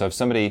confusion. So if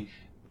somebody,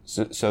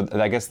 so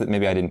I guess that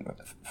maybe I didn't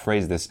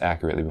phrase this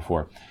accurately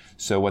before.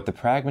 So what the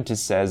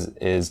pragmatist says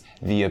is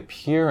the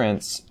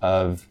appearance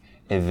of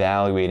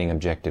evaluating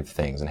objective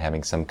things and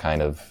having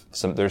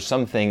there's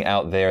something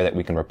out there that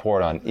we can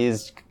report on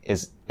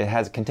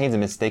contains a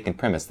mistaken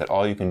premise that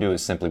all you can do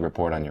is simply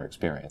report on your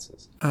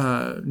experiences.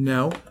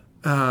 No.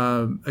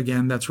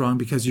 Again, that's wrong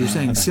because you're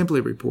saying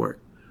simply report.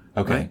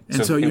 Okay. Right?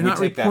 And so you're not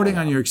reporting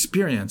on your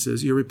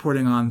experiences. You're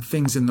reporting on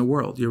things in the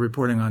world. You're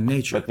reporting on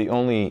nature. But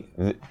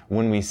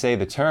when we say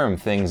the term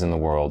things in the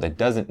world, it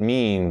doesn't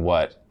mean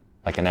what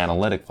like an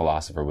analytic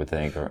philosopher would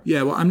think.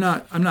 Yeah, well, I'm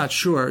not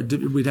sure.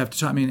 We'd have to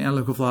talk. I mean,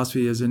 analytical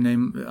philosophy is a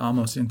name,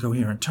 almost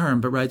incoherent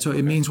term, but right. So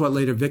it means what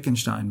later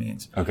Wittgenstein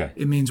means. Okay.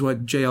 It means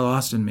what J.L.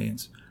 Austin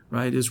means.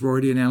 Right? Is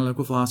Rorty an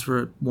analytical philosopher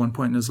at one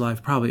point in his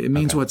life? Probably. It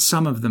means what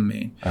some of them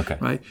mean. Okay.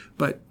 Right?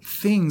 But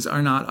things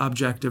are not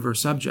objective or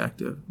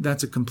subjective.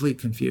 That's a complete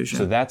confusion.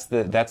 So that's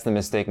the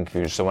mistaken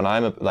confusion. So when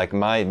I'm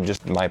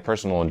my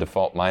personal and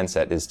default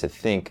mindset is to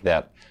think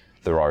that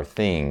there are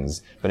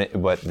things,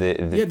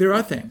 yeah, there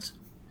are things.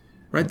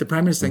 Right? The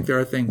pragmatists think there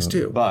are things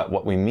too. But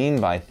what we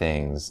mean by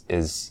things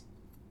is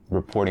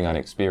reporting on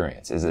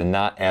experience. Is it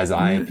not as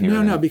I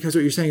appear? No, because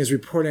what you're saying is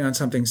reporting on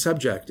something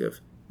subjective.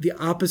 The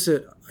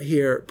opposite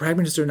here,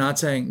 pragmatists are not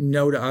saying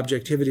no to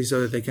objectivity so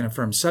that they can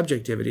affirm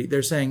subjectivity.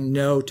 They're saying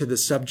no to the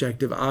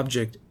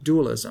subjective-object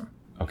dualism.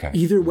 Okay.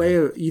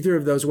 Either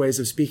of those ways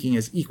of speaking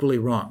is equally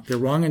wrong. They're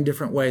wrong in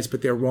different ways,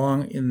 but they're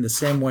wrong in the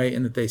same way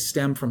in that they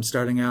stem from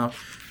starting out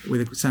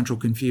with a central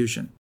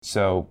confusion.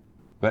 So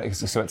it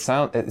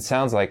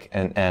sounds like,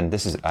 and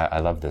this is, I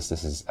love this.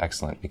 This is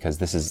excellent because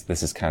this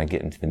is kind of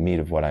getting to the meat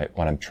of what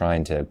I'm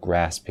trying to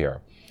grasp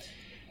here.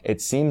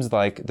 It seems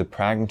like the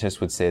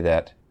pragmatist would say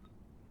that,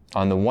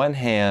 on the one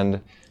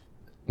hand,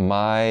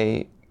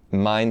 my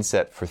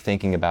mindset for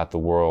thinking about the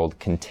world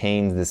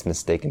contains this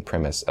mistaken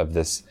premise of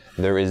this,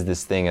 there is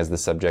this thing as the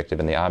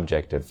subjective and the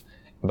objective.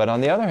 But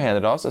on the other hand,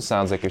 it also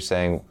sounds like you're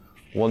saying,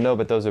 well, no,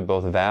 but those are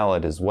both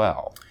valid as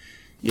well.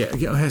 Yeah.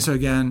 Okay. So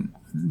again,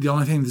 the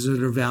only things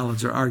that are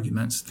valid are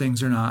arguments.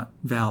 Things are not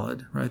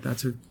valid, right?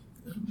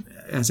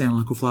 As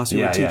analytical philosophy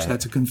would teach,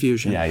 that's a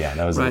confusion. Yeah.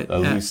 That was right. a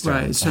loose term.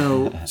 Right.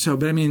 So,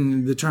 but I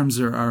mean, the terms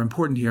are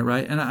important here,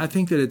 right? And I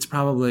think that it's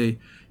probably,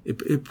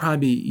 it'd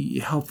probably be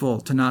helpful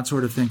to not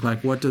sort of think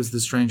like, what does the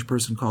strange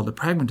person called the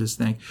pragmatist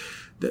think?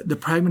 The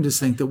pragmatists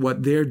think that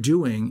what they're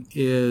doing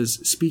is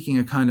speaking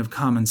a kind of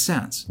common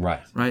sense.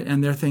 Right. Right.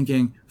 And they're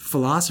thinking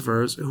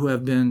philosophers who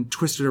have been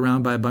twisted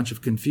around by a bunch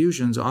of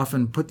confusions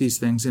often put these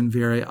things in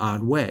very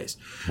odd ways.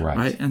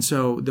 Right. And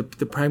so the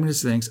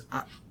pragmatist thinks,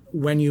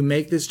 when you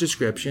make this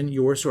description,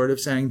 you're sort of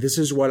saying, this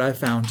is what I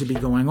found to be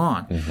going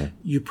on. Mm-hmm.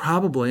 You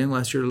probably,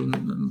 unless you're,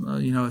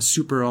 a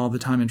super all the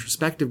time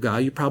introspective guy,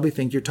 you probably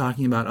think you're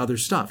talking about other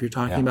stuff. You're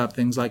talking about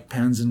things like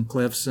pens and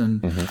cliffs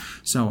and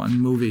so on,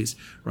 movies,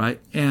 right?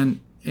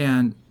 And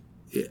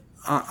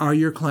are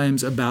your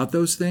claims about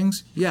those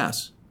things?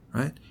 Yes,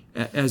 right?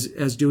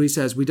 As Dewey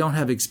says, we don't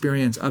have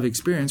experience of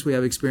experience, we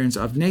have experience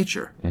of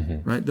nature,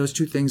 right? Those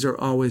two things are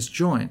always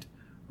joined,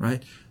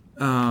 right?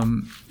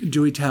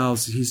 Dewey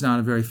tells, he's not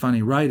a very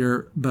funny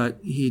writer, but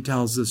he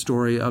tells the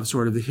story of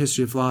sort of the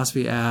history of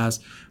philosophy as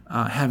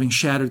having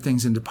shattered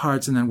things into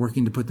parts and then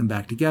working to put them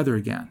back together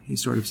again. He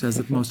sort of says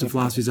that most of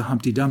philosophy is a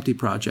Humpty Dumpty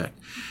project,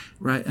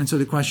 right? And so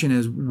the question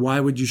is, why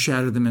would you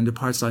shatter them into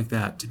parts like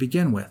that to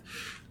begin with?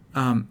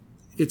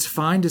 It's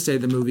fine to say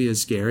the movie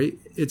is scary.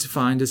 It's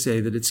fine to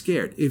say that it's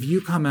scared. If you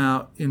come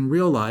out in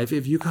real life,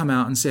 if you come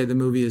out and say the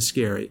movie is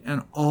scary,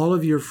 and all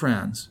of your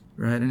friends,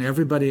 right, and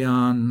everybody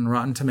on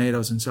Rotten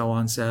Tomatoes and so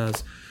on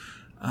says,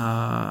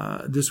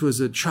 this was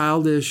a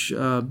childish,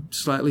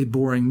 slightly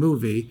boring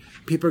movie,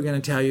 people are going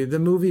to tell you the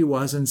movie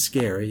wasn't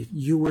scary.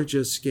 You were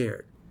just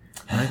scared.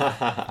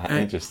 Right?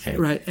 Interesting.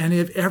 Right. And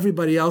if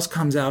everybody else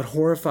comes out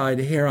horrified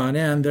hair on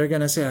end, they're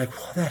going to say, like,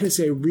 well, that is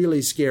a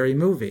really scary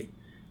movie.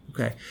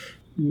 Okay.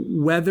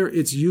 Whether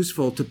it's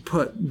useful to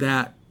put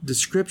that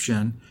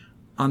description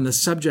on the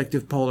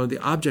subjective pole or the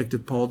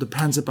objective pole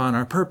depends upon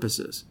our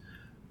purposes.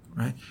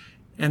 Right.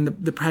 And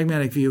the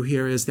pragmatic view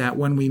here is that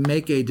when we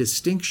make a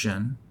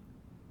distinction,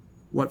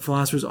 what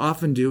philosophers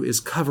often do is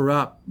cover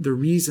up the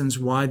reasons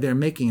why they're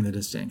making the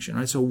distinction,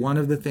 right? So one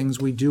of the things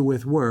we do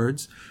with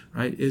words,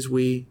 right, is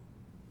we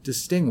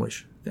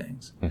distinguish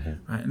things, right?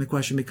 And the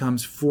question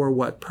becomes, for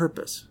what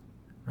purpose,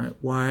 right?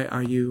 Why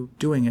are you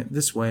doing it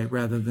this way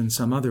rather than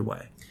some other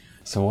way?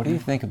 So what do you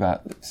think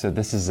about, so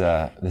this is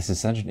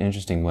such an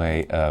interesting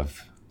way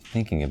of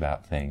thinking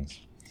about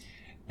things.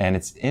 And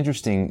it's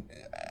interesting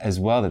as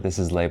well that this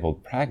is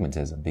labeled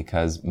pragmatism,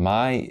 because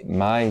my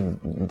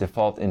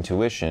default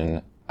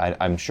intuition,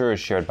 I'm sure is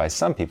shared by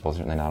some people,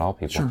 certainly not all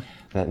people,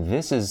 that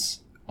this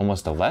is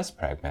almost a less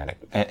pragmatic,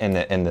 in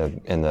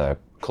the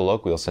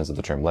colloquial sense of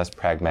the term, less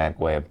pragmatic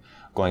way of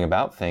going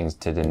about things,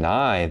 to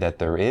deny that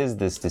there is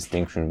this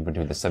distinction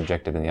between the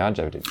subjective and the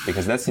objective,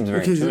 because that seems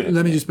very intuitive.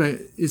 Let me just say,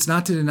 it's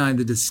not to deny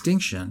the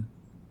distinction,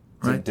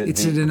 right?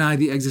 It's to deny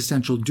the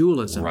existential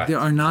dualism. Right. There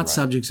are not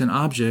subjects and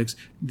objects.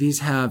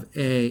 These have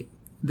they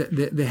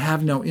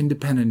have no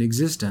independent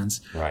existence.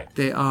 Right.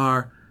 They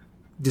are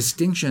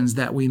distinctions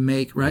that we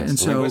make, right?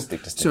 Yes,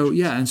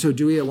 and so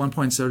Dewey at one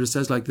point sort of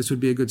says, like, this would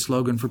be a good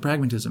slogan for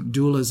pragmatism: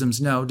 dualisms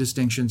no,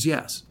 distinctions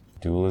yes.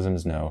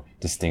 Dualisms no,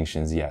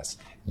 distinctions yes.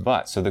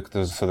 But so the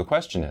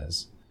question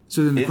is.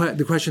 So then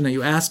the question that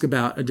you ask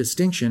about a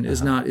distinction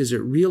is not, is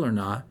it real or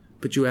not,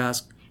 but you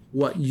ask,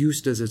 what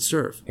use does it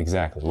serve?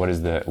 Exactly. What's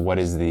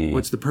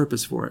the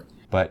purpose for it?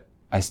 But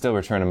I still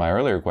return to my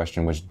earlier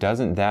question, which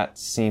doesn't that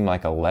seem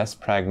like a less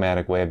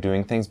pragmatic way of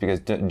doing things? Because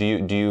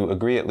do you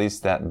agree at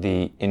least that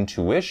the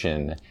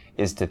intuition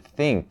is to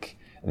think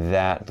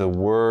that the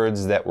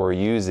words that we're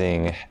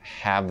using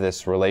have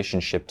this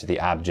relationship to the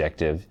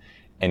objective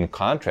in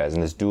contrast,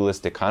 in this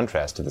dualistic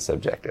contrast to the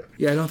subjective?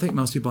 Yeah, I don't think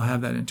most people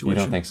have that intuition.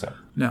 You don't think so?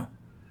 No.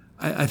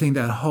 I think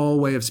that whole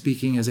way of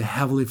speaking is a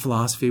heavily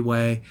philosophy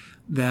way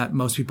that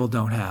most people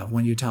don't have.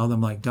 When you tell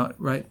them, like, don't,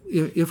 right?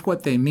 If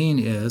what they mean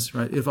is,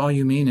 right, if all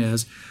you mean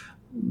is,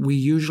 we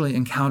usually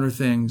encounter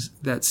things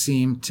that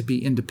seem to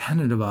be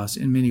independent of us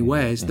in many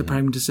ways, the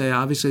pragmatists say,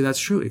 obviously that's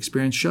true.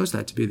 Experience shows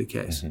that to be the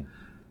case,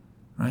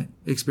 right?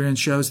 Experience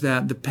shows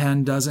that the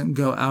pen doesn't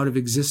go out of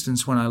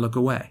existence when I look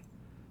away,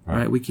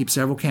 right? We keep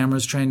several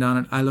cameras trained on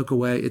it. I look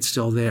away, it's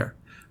still there,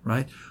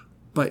 right?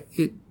 But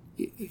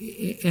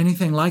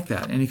anything like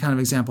that, any kind of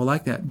example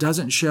like that,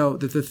 doesn't show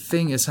that the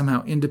thing is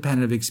somehow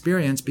independent of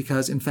experience,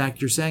 because in fact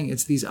you're saying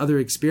it's these other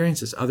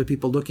experiences, other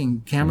people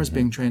looking, cameras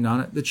being trained on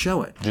it, that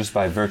show it. Just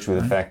by virtue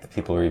of the fact that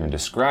people are even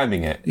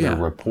describing it, they're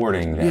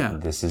reporting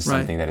that this is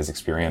something that is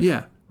experiential.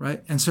 Yeah,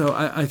 right. And so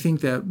I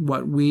think that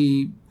what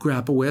we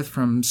grapple with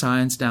from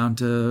science down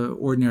to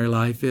ordinary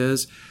life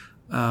is,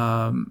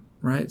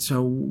 right?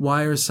 So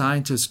why are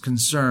scientists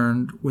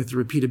concerned with the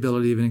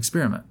repeatability of an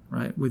experiment,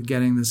 right? With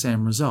getting the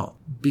same result?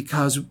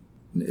 Because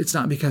it's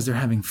not because they're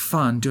having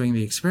fun doing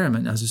the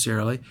experiment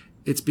necessarily.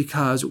 It's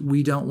because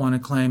we don't want to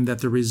claim that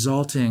the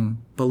resulting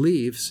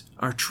beliefs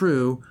are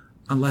true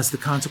unless the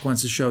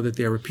consequences show that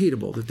they're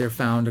repeatable, that they're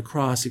found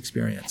across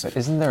experience. But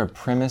isn't there a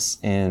premise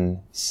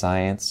in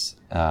science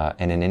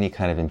and in any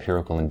kind of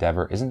empirical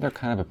endeavor, isn't there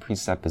kind of a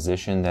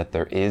presupposition that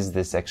there is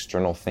this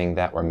external thing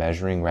that we're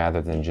measuring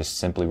rather than just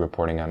simply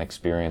reporting on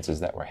experiences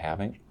that we're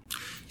having?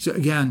 So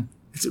again,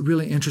 It's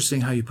really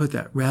interesting how you put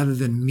that. Rather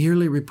than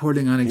merely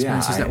reporting on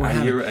experiences that we're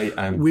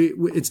having.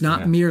 It's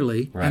not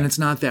merely, and it's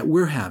not that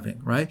we're having,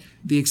 right?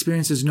 The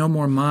experience is no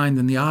more mine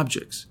than the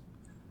objects,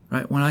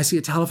 right? When I see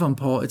a telephone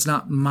pole, it's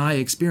not my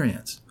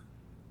experience.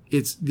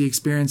 It's the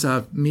experience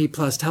of me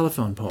plus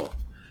telephone pole.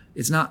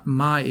 It's not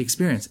my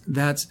experience.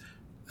 That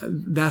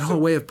whole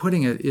way of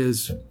putting it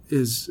is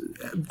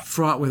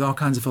fraught with all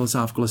kinds of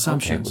philosophical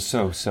assumptions.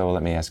 Okay, so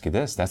let me ask you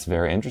this. That's a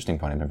very interesting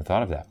point. I've never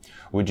thought of that.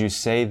 Would you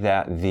say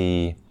that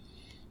the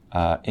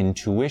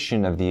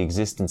intuition of the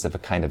existence of a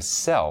kind of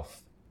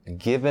self,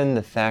 given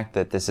the fact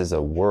that this is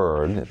a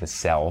word, the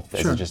self,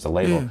 this is just a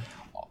label,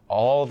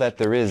 all that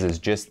there is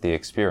just the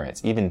experience.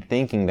 Even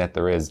thinking that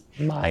there is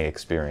my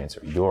experience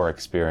or your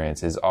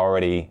experience is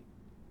already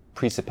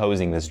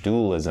presupposing this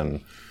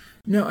dualism.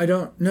 No, I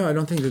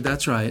don't think that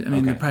that's right. I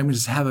mean, the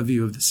pragmatists have a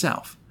view of the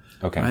self.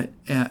 Okay. Right?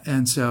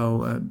 And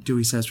so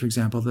Dewey says, for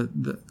example,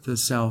 that the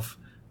self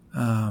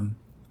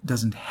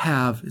doesn't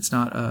have, it's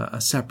not a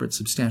separate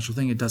substantial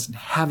thing. It doesn't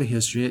have a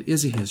history. It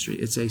is a history.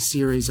 It's a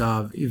series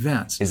of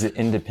events. Is it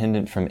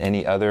independent from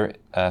any other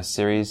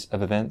series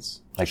of events?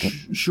 Like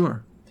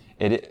Sure.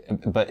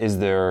 But is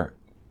there...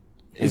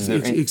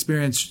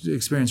 Experience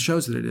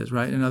shows that it is,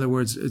 right? In other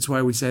words, it's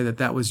why we say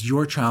that was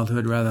your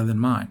childhood rather than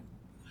mine,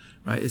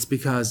 right? It's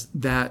because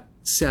that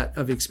set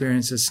of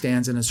experiences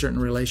stands in a certain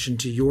relation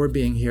to your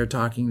being here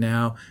talking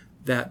now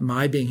that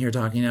my being here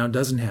talking now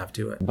doesn't have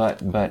to it.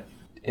 But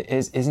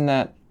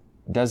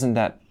doesn't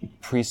that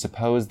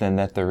presuppose then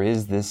that there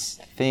is this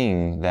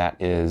thing that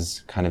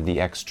is kind of the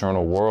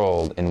external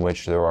world in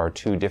which there are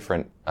two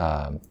different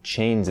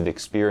chains of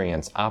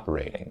experience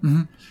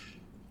operating?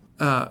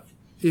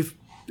 If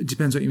it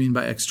depends what you mean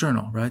by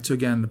external, right? So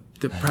again,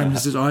 the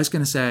pragmatist is always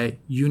going to say,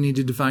 you need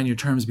to define your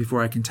terms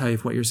before I can tell you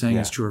if what you're saying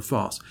is true or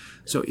false.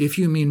 So if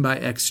you mean by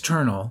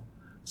external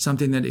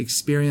something that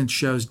experience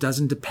shows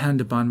doesn't depend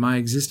upon my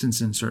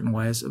existence in certain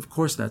ways, of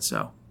course that's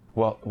so.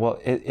 Well,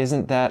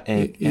 isn't that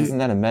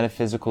a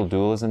metaphysical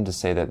dualism to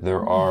say that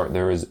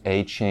there is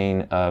a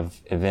chain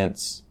of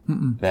events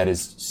that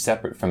is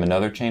separate from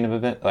another chain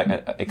of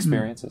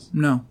experiences?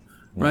 No,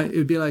 right? It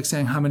would be like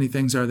saying, how many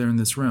things are there in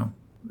this room?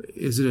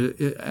 Is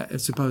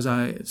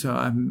it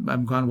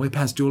I'm gone way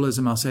past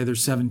dualism. I'll say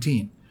there's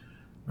 17,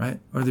 right?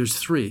 Or there's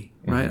 3,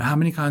 right? How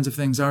many kinds of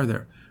things are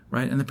there,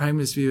 right? And the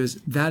pragmatist view is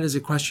that is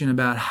a question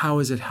about how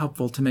is it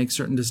helpful to make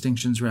certain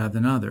distinctions rather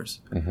than others,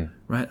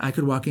 right? I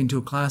could walk into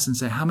a class and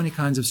say, how many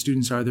kinds of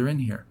students are there in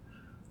here?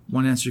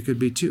 One answer could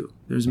be 2.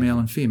 There's male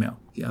and female.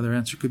 The other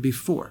answer could be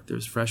 4.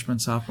 There's freshman,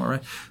 sophomore,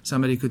 right?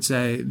 Somebody could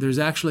say there's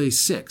actually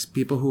 6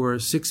 people who are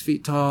 6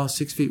 feet tall,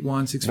 6 feet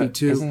 1, 6 feet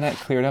 2. Isn't that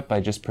cleared up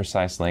by just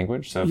precise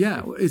language? So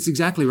yeah, it's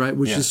exactly right,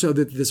 which is so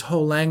that this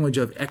whole language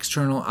of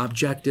external,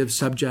 objective,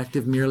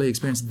 subjective, merely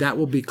experience, that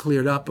will be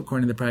cleared up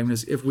according to the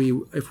pragmatists if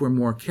we're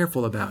more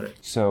careful about it.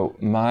 So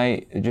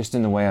just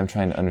in the way I'm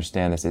trying to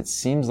understand this, it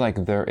seems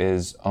like there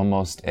is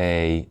almost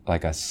a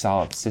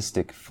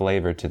solipsistic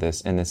flavor to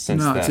this in the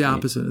sense that... No, it's the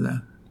opposite of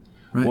that.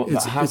 Right? Well,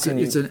 it's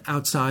an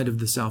outside of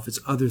the self. It's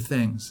other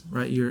things,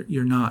 right?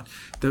 You're not.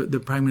 The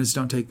pragmatists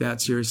don't take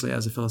that seriously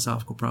as a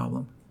philosophical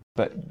problem.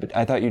 But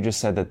I thought you just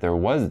said that there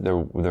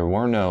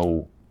were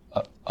no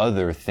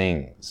other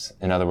things.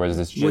 In other words,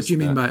 it's just... What do you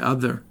mean by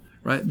other?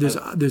 Right?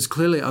 There's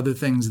clearly other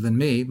things than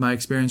me. My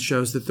experience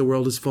shows that the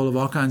world is full of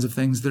all kinds of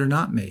things that are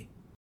not me.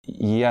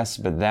 Yes,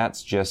 but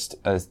that's just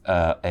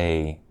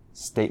a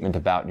statement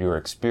about your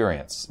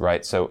experience,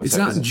 right? So it's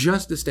not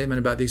just a statement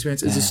about the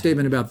experience. It's a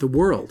statement about the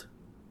world.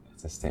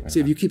 See,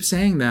 if you keep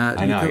saying that,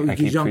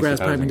 you don't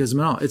grasp pragmatism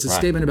at all. It's a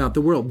statement about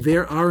the world.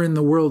 There are in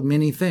the world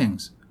many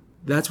things.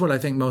 That's what I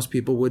think most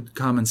people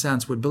common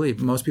sense would believe.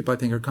 Most people, I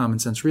think, are common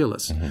sense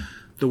realists.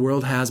 The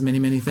world has many,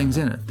 many things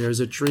in it. There's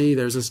a tree,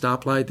 there's a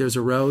stoplight, there's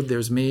a road,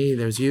 there's me,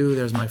 there's you,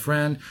 there's my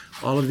friend.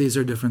 All of these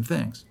are different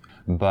things.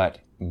 But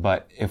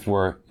if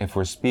we're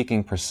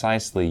speaking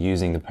precisely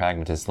using the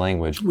pragmatist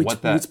language,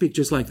 we'd speak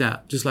just like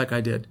that, just like I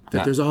did.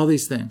 That there's all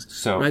these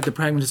things. Right? The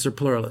pragmatists are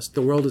pluralists.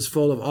 The world is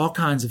full of all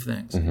kinds of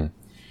things.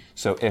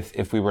 So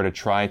if we were to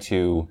try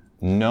to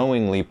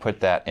knowingly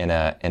put that in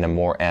a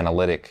more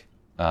analytic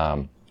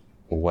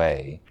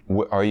way,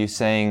 are you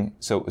saying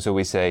so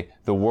we say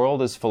the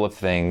world is full of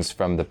things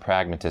from the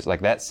pragmatist,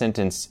 like that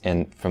sentence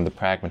from the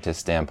pragmatist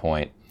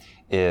standpoint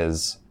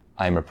is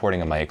I'm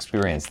reporting on my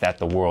experience that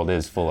the world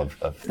is full of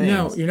things.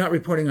 No, you're not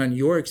reporting on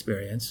your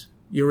experience.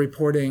 You're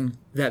reporting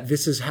that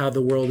this is how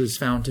the world is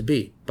found to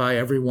be by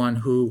everyone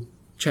who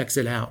checks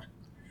it out.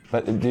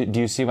 But do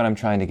you see what I'm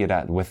trying to get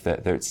at with there?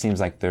 It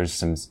seems like there's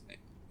some,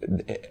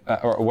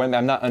 or when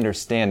I'm not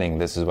understanding,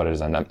 this is what it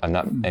is. I'm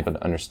not able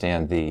to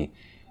understand the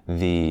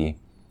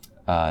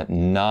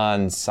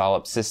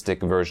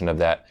non-solipsistic version of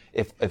that.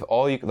 If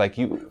all you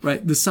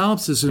right, the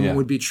solipsism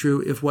would be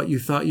true if what you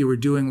thought you were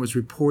doing was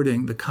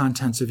reporting the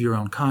contents of your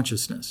own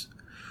consciousness.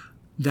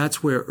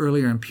 That's where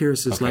earlier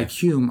empiricists like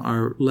Hume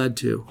are led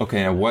to.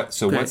 Okay, now what's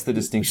the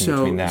distinction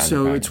between that and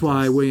So it's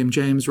why William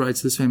James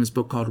writes this famous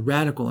book called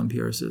Radical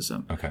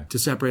Empiricism, to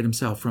separate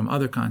himself from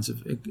other kinds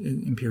of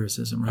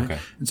empiricism, right?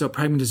 And so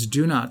pragmatists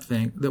do not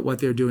think that what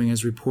they're doing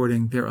is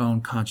reporting their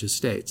own conscious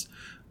states.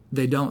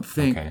 They don't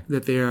think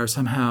that they are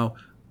somehow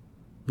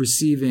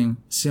receiving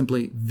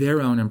simply their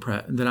own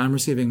that I'm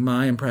receiving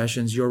my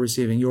impressions, you're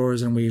receiving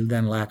yours, and we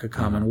then lack a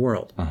common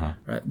world.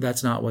 Right?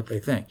 That's not what they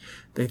think.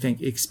 They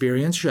think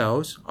experience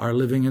shows, our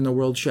living in the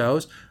world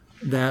shows,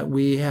 that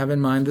we have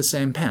in mind the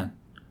same pen.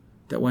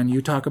 That when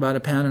you talk about a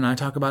pen and I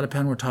talk about a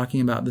pen, we're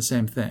talking about the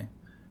same thing.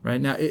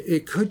 Right? Now,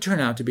 it could turn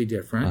out to be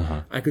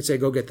different. I could say,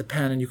 go get the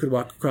pen, and you could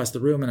walk across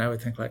the room, and I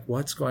would think, like,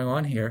 what's going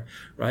on here?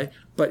 Right?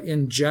 But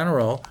in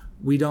general,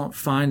 we don't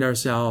find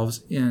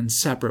ourselves in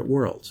separate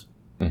worlds.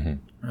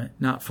 Right?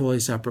 Not fully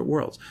separate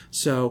worlds.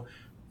 So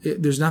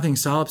there's nothing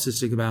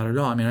solipsistic about it at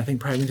all. I mean, I think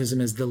pragmatism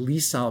is the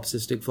least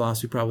solipsistic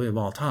philosophy probably of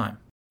all time.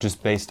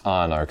 Just based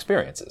on our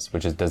experiences,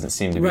 which doesn't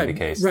seem to be the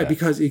case. Right,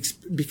 because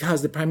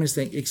the pragmatists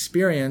think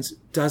experience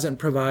doesn't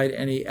provide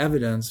any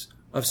evidence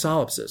of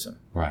solipsism.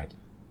 Right.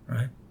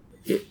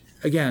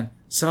 Again,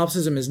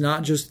 solipsism is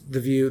not just the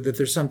view that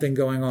there's something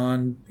going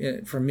on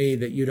for me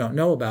that you don't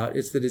know about.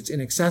 It's that it's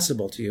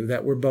inaccessible to you,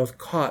 that we're both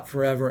caught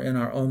forever in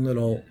our own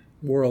little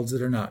worlds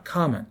that are not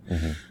common.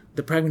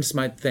 The pragmatist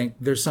might think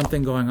there's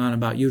something going on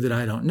about you that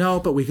I don't know,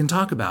 but we can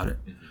talk about it.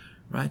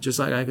 Right? Just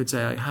like I could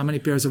say, how many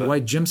pairs of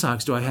white gym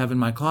socks do I have in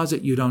my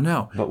closet? You don't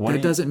know. But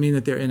that doesn't mean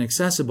that they're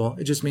inaccessible.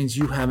 It just means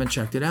you haven't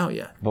checked it out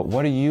yet. But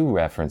what are you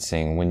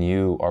referencing when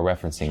you are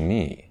referencing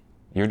me?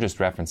 You're just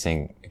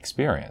referencing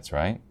experience,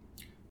 right?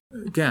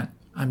 Again,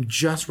 I'm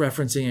just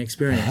referencing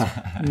experience.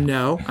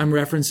 No, I'm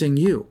referencing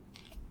you.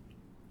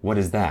 What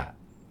is that?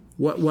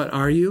 What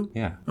are you?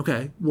 Yeah.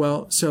 Okay.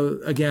 Well, so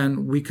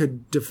again, we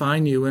could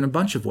define you in a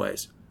bunch of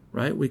ways,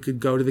 right? We could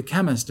go to the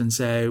chemist and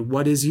say,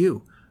 what is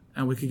you?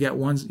 And we could get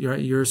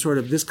you're sort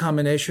of this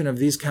combination of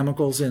these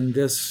chemicals in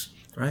this,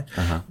 right?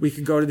 We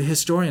could go to the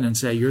historian and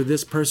say, you're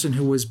this person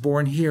who was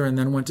born here and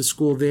then went to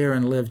school there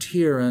and lived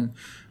here, and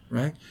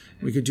right?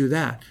 We could do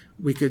that.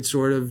 We could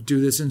sort of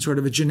do this in sort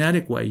of a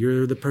genetic way.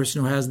 You're the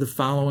person who has the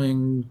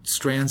following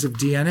strands of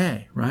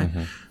DNA, right?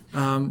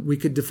 We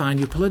could define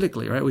you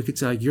politically, right? We could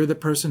say, you're the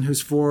person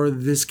who's for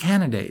this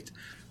candidate,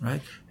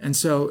 right? And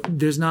so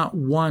there's not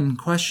one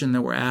question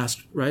that we're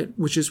asked, right?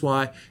 Which is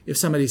why if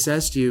somebody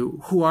says to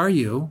you, who are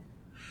you?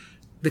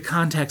 The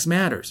context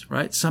matters,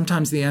 right?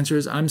 Sometimes the answer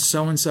is, I'm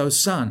so-and-so's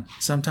son.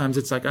 Sometimes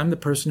it's like, I'm the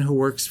person who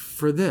works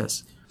for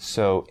this.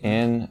 So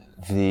in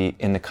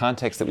the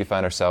context that we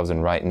find ourselves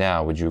in right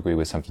now, would you agree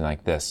with something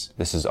like this?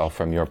 This is all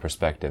from your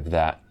perspective,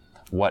 that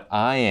what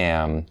I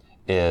am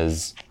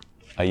is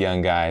a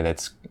young guy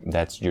that's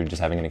you're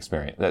just having an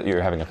experience, that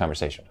you're having a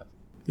conversation with.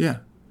 Yeah,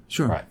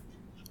 sure. Right.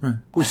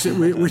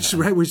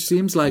 Which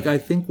seems like, I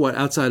think, what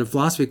outside of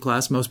philosophy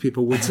class most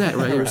people would say,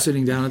 right? You're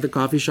sitting down at the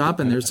coffee shop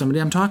and there's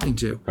somebody I'm talking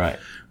to. Right.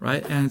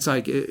 And it's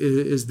like,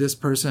 is this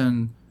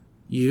person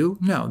you?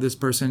 No, this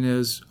person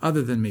is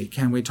other than me.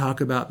 Can we talk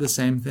about the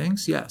same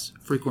things? Yes,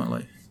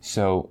 frequently.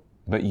 So,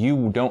 but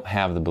you don't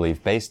have the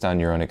belief based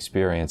on your own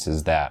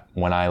experiences that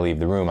when I leave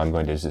the room, I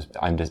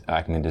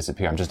can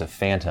disappear. I'm just a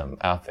phantom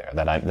out there,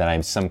 that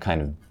I'm some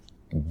kind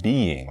of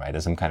being, right?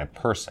 As some kind of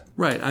person.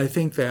 Right. I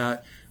think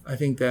that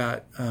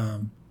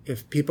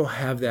if people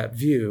have that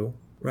view,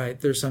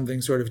 right, there's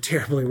something sort of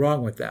terribly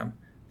wrong with them,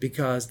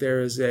 because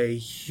there is a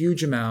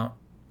huge amount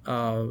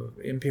of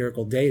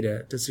empirical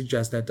data to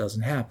suggest that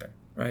doesn't happen,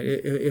 right?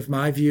 If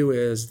my view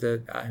is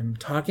that I'm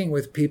talking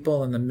with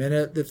people and the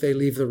minute that they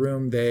leave the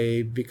room,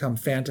 they become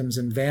phantoms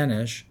and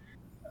vanish,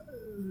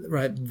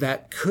 right,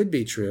 that could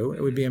be true.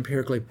 It would be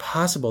empirically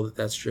possible that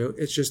that's true.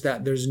 It's just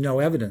that there's no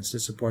evidence to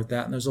support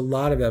that, and there's a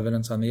lot of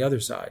evidence on the other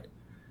side,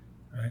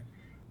 right?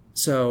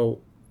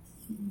 So,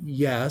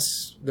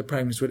 yes, the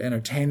pragmatists would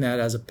entertain that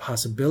as a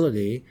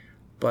possibility,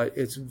 but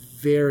it's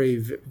very,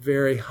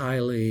 very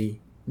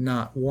highly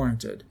not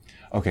warranted.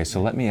 Okay,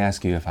 so let me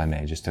ask you, if I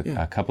may, just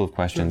a couple of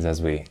questions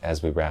as we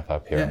wrap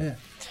up here.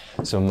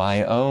 So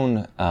my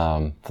own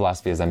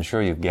philosophy, as I'm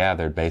sure you've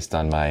gathered based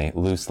on my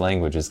loose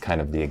language, is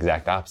kind of the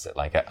exact opposite.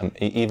 Like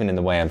even in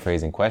the way I'm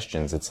phrasing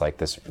questions, it's like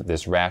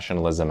this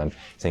rationalism. I'm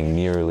saying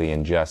merely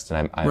and just,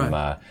 and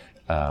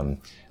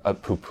I'm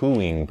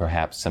poo-pooing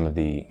perhaps some of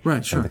the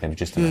kind of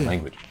just in the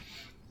language.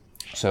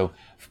 So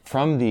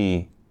from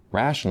the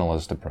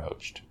rationalist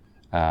approach,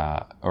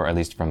 or at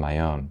least from my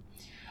own,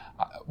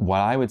 what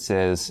I would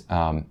say is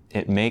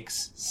it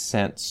makes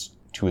sense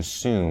to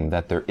assume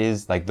that there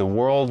is, like, the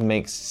world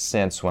makes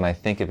sense when I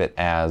think of it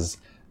as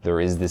there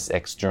is this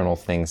external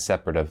thing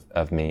separate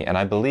of me. And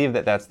I believe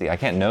that I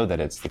can't know that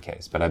it's the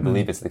case, but I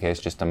believe it's the case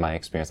just in my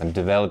experience. I'm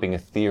developing a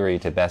theory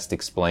to best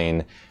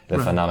explain the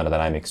phenomena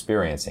that I'm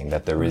experiencing,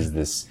 that there is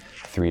this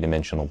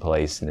three-dimensional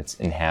place and it's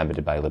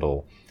inhabited by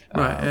little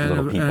people.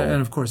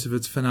 And of course, if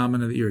it's a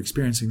phenomena that you're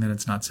experiencing, then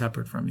it's not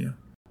separate from you.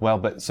 Well,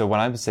 but so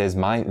what I would say is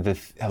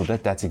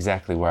that's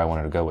exactly where I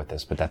wanted to go with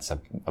this, but that's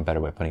a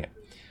better way of putting it.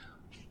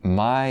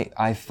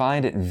 I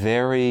find it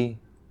very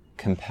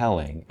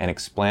compelling and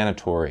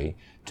explanatory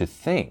to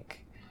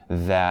think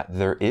that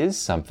there is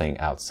something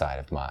outside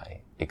of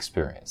my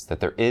experience, that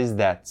there is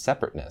that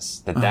separateness,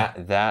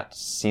 that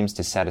seems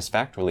to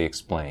satisfactorily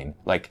explain.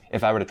 Like,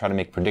 if I were to try to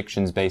make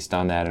predictions based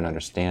on that and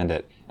understand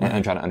it,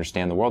 and try to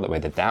understand the world that way,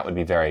 that would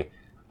be very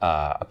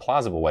a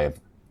plausible way of,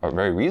 or a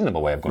very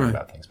reasonable way of going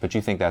about things. But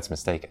you think that's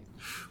mistaken?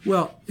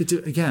 Well, it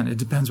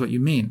depends what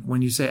you mean.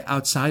 When you say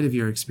outside of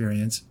your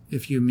experience,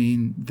 if you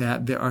mean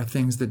that there are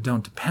things that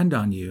don't depend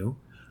on you,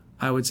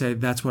 I would say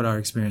that's what our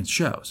experience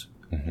shows.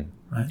 Mm-hmm.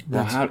 Right?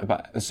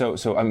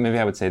 So maybe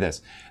I would say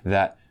this,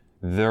 that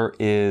there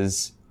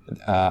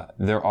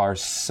are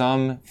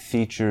some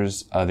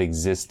features of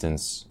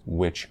existence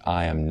which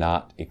I am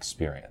not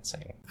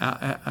experiencing.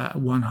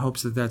 One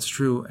hopes that that's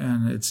true,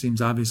 and it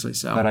seems obviously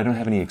so. But I don't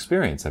have any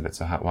experience of it,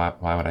 so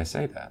why would I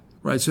say that?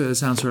 Right, so it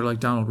sounds sort of like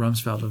Donald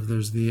Rumsfeld of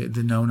there's the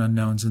known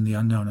unknowns and the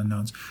unknown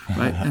unknowns,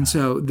 right? And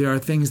so there are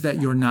things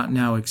that you're not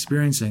now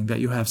experiencing that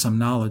you have some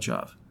knowledge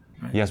of.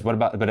 Right? Yes,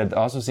 but it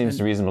also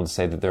seems reasonable to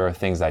say that there are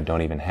things I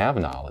don't even have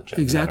knowledge of.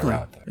 Exactly, that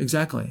are out there.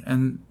 Exactly.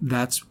 And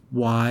that's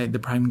why the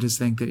pragmatists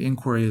think that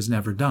inquiry is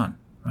never done.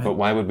 Right? But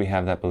why would we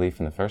have that belief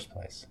in the first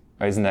place?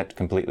 Isn't that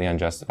completely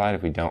unjustified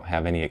if we don't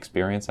have any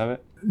experience of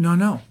it?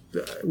 No.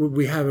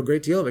 We have a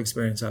great deal of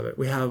experience of it.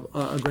 We have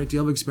a great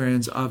deal of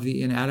experience of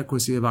the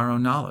inadequacy of our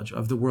own knowledge,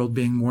 of the world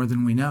being more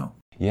than we know.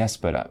 Yes,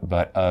 but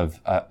of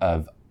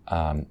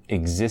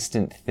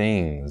existent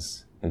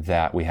things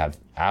that we have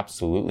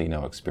absolutely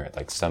no experience,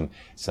 like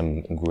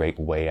some great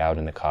way out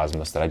in the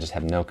cosmos that I just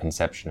have no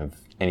conception of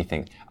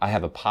anything. I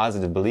have a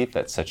positive belief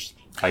that such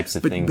types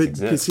of things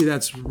exist. But see,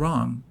 that's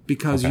wrong,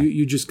 because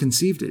you just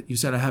conceived it. You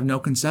said, I have no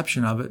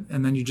conception of it,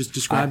 and then you just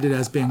described it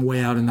as being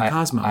way out in the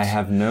cosmos. I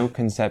have no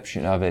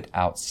conception of it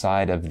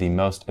outside of the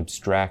most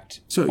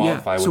abstract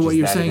qualifier, so which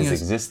is that it is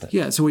existent.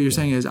 Yeah, so what you're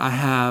saying is, I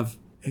have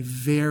a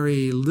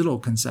very little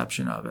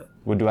conception of it.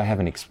 Well, do I have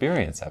an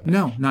experience of it?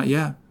 No, not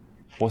yet.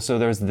 Well, so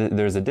there's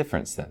a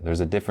difference then.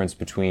 There's a difference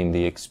between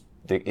the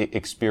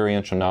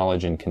experiential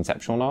knowledge and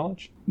conceptual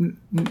knowledge?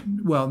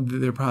 Well,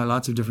 there are probably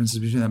lots of differences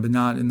between them, but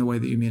not in the way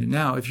that you mean it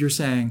now. If you're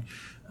saying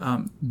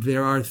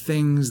there are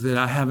things that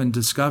I haven't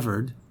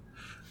discovered,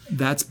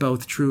 that's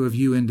both true of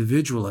you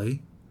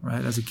individually,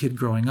 right? As a kid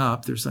growing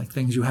up, there's like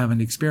things you haven't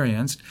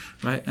experienced,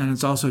 right? And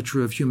it's also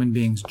true of human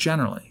beings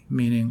generally,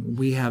 meaning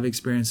we have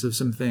experience of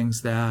some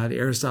things that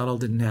Aristotle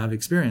didn't have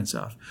experience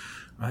of.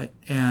 Right?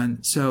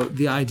 And so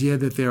the idea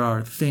that there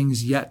are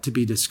things yet to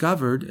be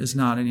discovered is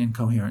not an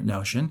incoherent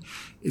notion.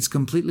 It's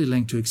completely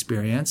linked to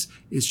experience.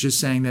 It's just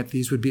saying that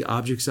these would be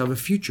objects of a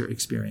future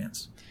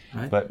experience.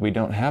 Right? But we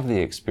don't have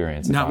the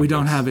experience. We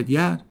don't have it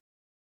yet.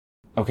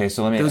 Okay,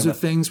 so let me... Those are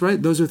things,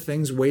 right? Those are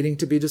things waiting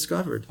to be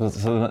discovered.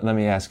 So let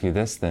me ask you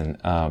this then,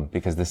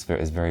 because this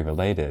is very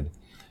related.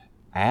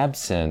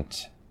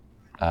 Absent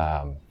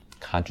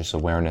conscious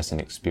awareness and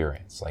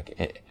experience,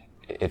 like...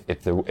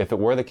 If it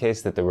were the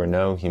case that there were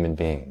no human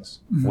beings,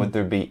 mm-hmm. would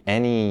there be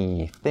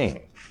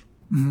anything?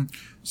 Mm-hmm.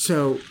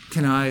 So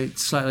I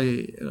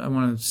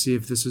want to see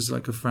if this is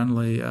like a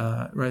friendly,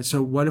 right?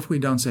 So what if we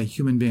don't say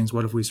human beings?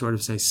 What if we sort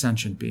of say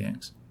sentient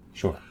beings?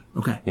 Sure.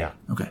 Okay. Yeah.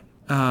 Okay.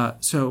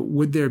 So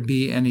would there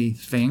be any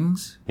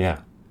things?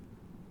 Yeah.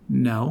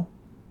 No.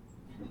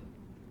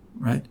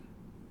 Right?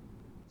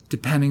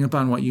 Depending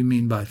upon what you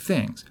mean by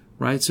things,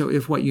 right? So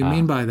if what you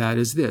mean by that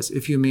is this,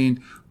 if you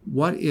mean,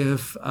 what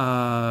if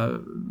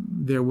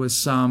there was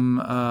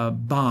some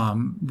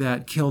bomb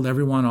that killed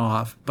everyone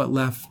off but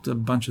left a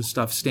bunch of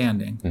stuff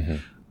standing? Mm-hmm.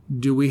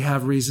 Do we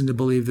have reason to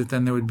believe that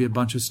then there would be a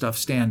bunch of stuff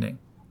standing?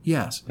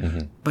 Yes.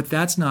 Mm-hmm. But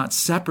that's not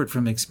separate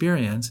from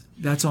experience.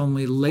 That's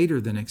only later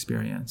than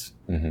experience.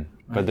 Mm-hmm. Right?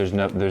 But there's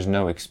no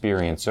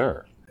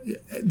experiencer.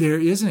 There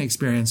is an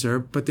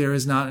experiencer, but there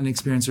is not an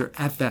experiencer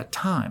at that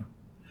time.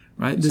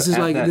 Right. This is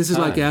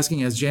like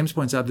asking, as James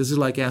points out, this is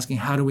like asking,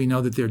 how do we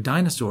know that they're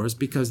dinosaurs?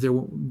 Because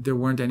there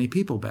weren't any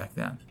people back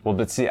then. Well,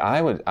 but see,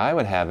 I would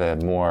have a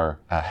more,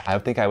 I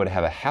think I would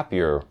have a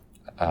happier,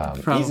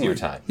 easier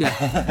time. Yeah,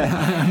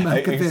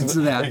 I'm convinced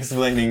of that.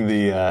 Explaining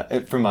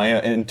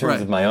in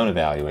terms of my own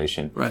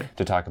evaluation, right.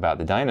 To talk about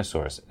the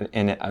dinosaurs.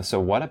 And so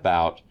what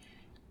about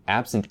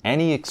absent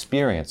any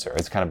experiencer?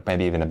 It's kind of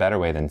maybe even a better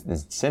way than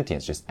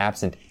sentience, just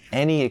absent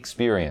any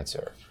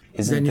experiencer.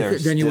 Then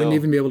you wouldn't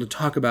even be able to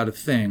talk about a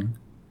thing.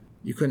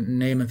 You couldn't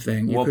name a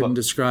thing. You couldn't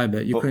describe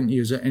it. You couldn't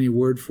use any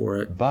word for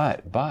it.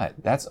 But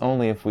that's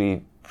only if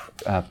we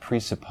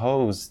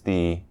presuppose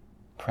the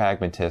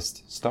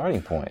pragmatist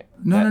starting point.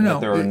 No.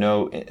 That there are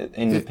no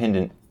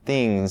independent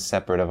things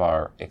separate of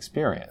our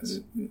experience.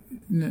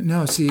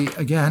 No, see,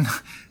 again,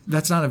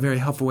 that's not a very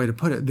helpful way to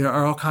put it. There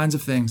are all kinds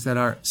of things that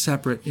are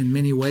separate in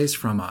many ways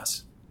from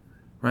us.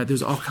 Right?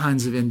 There's all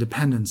kinds of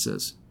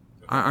independences.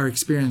 Our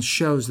experience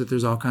shows that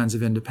there's all kinds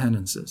of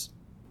independences.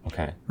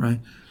 Okay.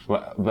 Right?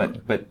 Well,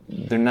 but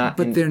they're not...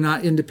 But they're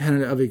not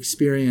independent of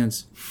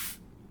experience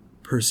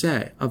per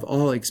se, of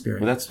all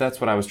experience. Well, that's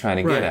what I was trying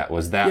to get at,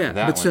 was that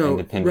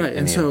independent. Right,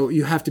 and so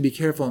you have to be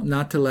careful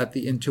not to let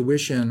the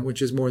intuition,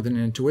 which is more than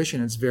an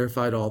intuition, it's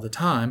verified all the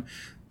time,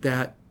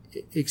 that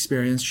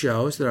experience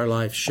shows, that our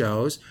life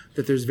shows,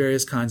 that there's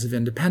various kinds of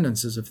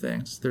independences of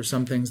things. There's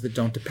some things that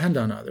don't depend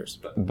on others.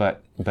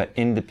 But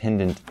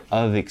independent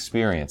of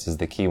experience is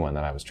the key one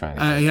that I was trying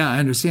to say. Yeah, I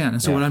understand.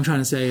 And so what I'm trying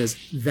to say is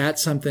that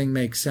something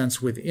makes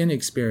sense within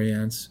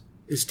experience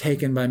is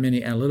taken by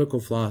many analytical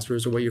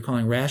philosophers, or what you're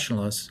calling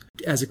rationalists,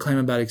 as a claim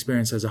about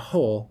experience as a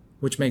whole,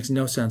 which makes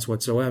no sense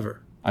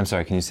whatsoever. I'm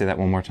sorry, can you say that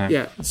one more time?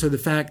 Yeah, so the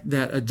fact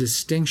that a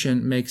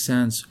distinction makes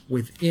sense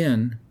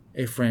within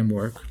a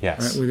framework,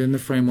 yes, right, within the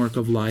framework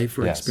of life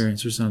or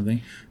experience or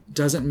something,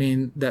 doesn't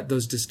mean that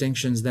those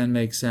distinctions then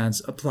make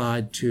sense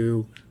applied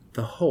to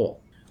the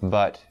whole.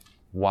 But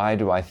why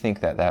do I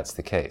think that that's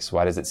the case?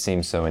 Why does it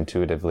seem so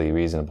intuitively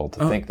reasonable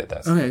to think that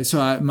that's the case?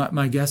 So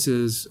my guess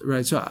is,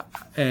 right, so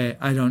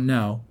I don't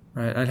know,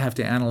 right? I'd have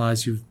to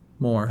analyze you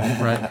more,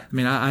 right? I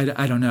mean,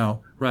 I don't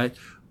know, right?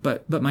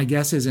 But my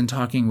guess is, in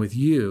talking with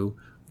you,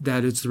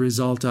 that it's the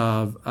result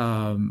of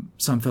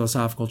some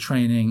philosophical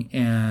training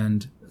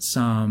and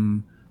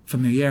some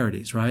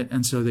familiarities, right?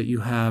 And so that you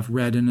have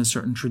read in a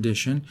certain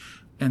tradition,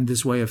 and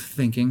this way of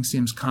thinking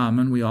seems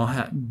common. We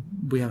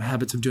have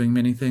habits of doing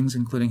many things,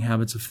 including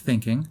habits of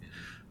thinking,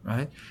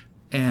 right?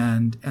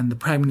 And the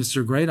pragmatists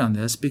are great on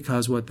this,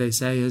 because what they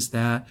say is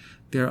that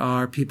there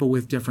are people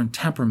with different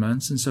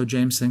temperaments, and so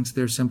James thinks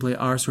there simply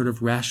are sort of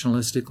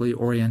rationalistically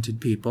oriented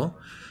people.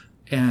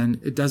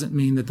 And it doesn't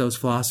mean that those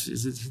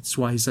philosophies, it's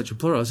why he's such a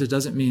pluralist, it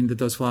doesn't mean that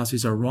those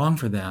philosophies are wrong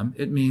for them.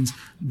 It means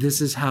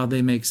this is how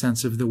they make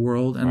sense of the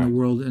world, and the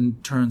world in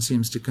turn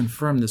seems to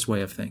confirm this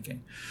way of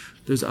thinking.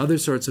 There's other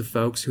sorts of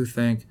folks who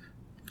think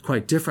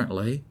quite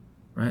differently,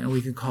 right? And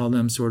we can call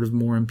them sort of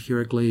more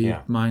empirically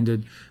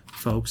minded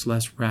folks,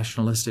 less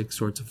rationalistic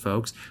sorts of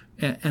folks.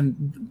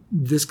 And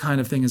this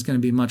kind of thing is going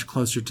to be much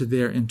closer to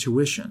their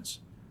intuitions,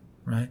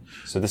 right?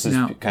 So this is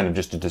kind of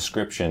just a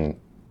description.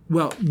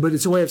 Well, but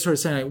it's a way of sort of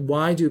saying, like,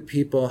 why do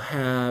people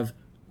have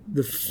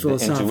the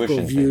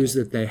philosophical views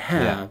that they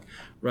have,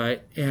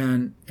 right?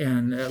 And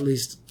at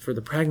least for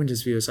the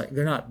pragmatist view, it's like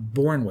they're not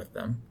born with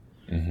them.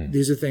 Mm-hmm.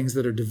 These are things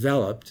that are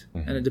developed,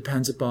 and it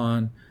depends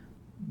upon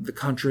the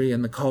country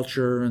and the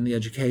culture and the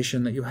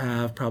education that you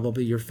have,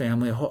 probably your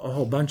family, a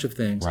whole bunch of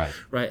things,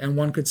 right? And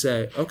one could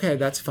say, okay,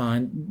 that's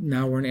fine.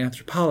 Now we're an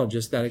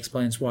anthropologist. That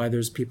explains why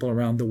there's people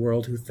around the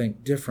world who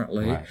think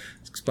differently. It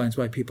explains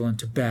why people in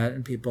Tibet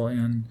and people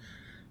in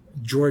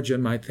Georgia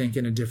might think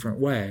in a different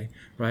way,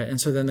 right? And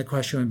so then the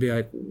question would be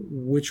like,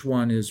 which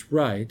one is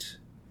right?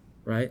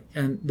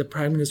 And the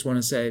pragmatists want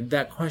to say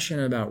that question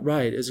about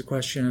right is a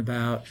question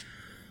about,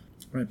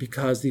 right,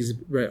 because these,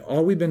 right,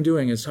 all we've been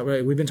doing is,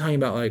 right, we've been talking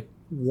about like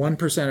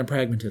 1% of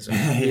pragmatism,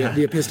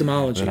 the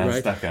epistemology,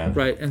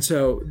 right? And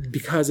so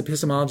because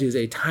epistemology is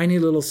a tiny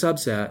little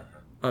subset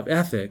of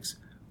ethics,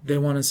 they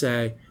want to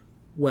say,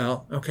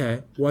 well,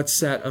 okay, what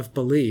set of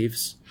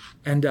beliefs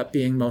end up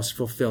being most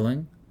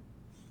fulfilling?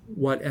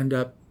 What end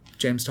up,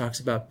 James talks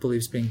about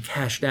beliefs being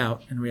cashed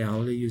out in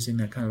reality, using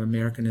that kind of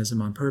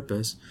Americanism on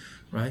purpose,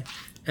 right?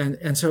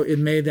 And so it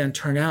may then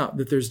turn out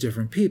that there's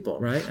different people,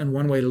 right? And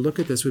one way to look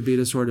at this would be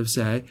to sort of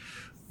say,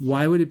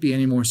 why would it be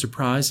any more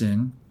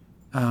surprising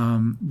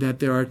that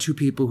there are two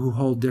people who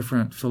hold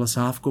different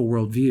philosophical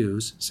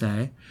worldviews,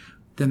 say,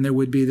 than there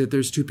would be that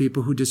there's two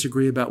people who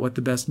disagree about what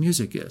the best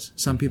music is?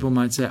 Some people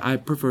might say, I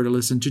prefer to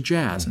listen to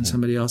jazz, and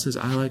somebody else says,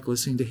 I like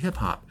listening to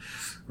hip-hop,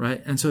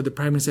 right? And so the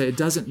pragmatists say it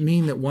doesn't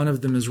mean that one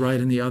of them is right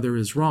and the other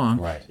is wrong.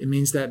 Right. It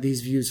means that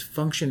these views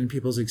function in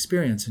people's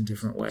experience in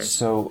different ways.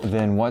 So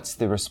then what's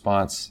the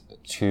response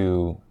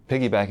to,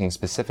 piggybacking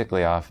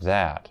specifically off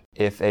that,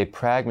 if a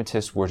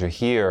pragmatist were to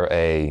hear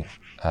I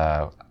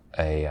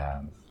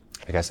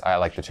guess I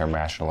like the term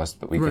rationalist,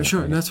 but we can...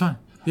 Sure, that's fine.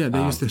 Yeah,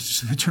 they use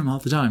the term all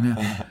the time,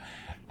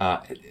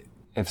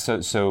 If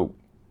so,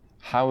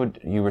 how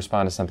would you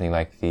respond to something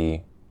like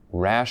the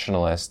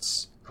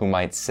rationalists who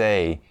might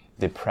say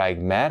the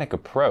pragmatic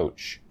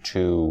approach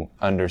to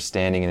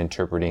understanding and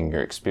interpreting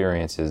your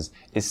experiences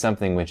is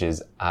something which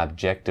is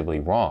objectively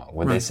wrong?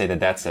 Would they say that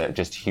that's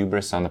just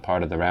hubris on the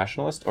part of the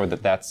rationalist, or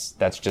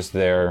that's just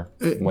their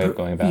way of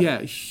going about it?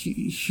 Yeah,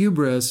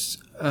 hubris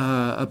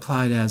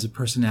applied as a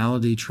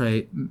personality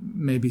trait,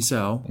 maybe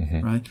so,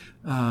 right?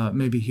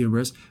 Maybe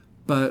hubris,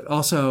 but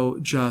also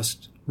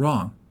just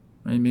wrong,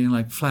 right? Meaning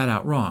like flat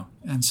out wrong.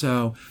 And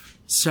so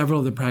several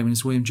of the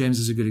pragmatists, William James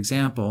is a good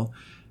example,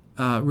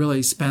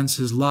 really spends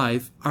his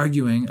life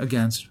arguing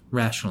against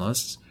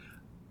rationalists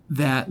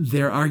that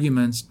their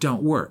arguments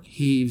don't work.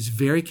 He's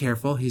very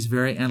careful. He's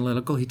very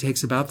analytical. He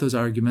takes about those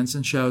arguments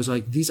and shows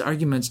like these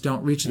arguments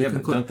don't reach the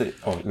conclusion.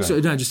 So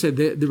no, I just said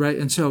the right.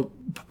 And so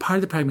part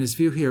of the pragmatist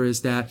view here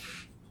is that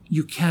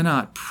you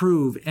cannot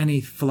prove any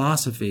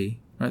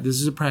philosophy. Right?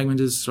 This is a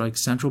pragmatist like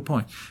central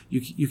point.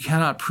 You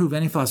cannot prove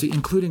any philosophy,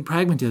 including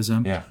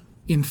pragmatism,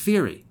 in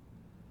theory.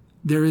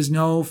 There is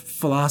no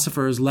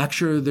philosopher's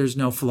lecture. There's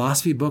no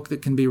philosophy book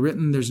that can be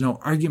written. There's no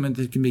argument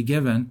that can be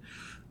given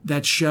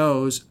that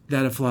shows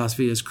that a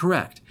philosophy is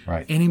correct.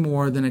 Right. any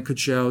more than it could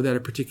show that a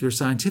particular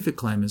scientific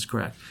claim is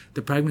correct.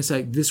 The pragmatist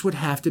say this would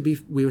have to be,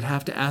 we would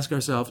have to ask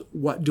ourselves,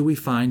 what do we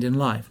find in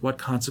life? What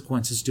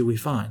consequences do we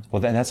find?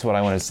 Well, then that's what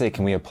I want to say.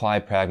 Can we apply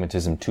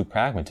pragmatism to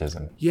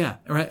pragmatism? Yeah,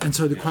 right. And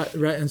so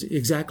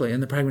exactly.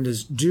 And the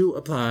pragmatists do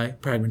apply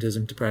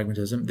pragmatism to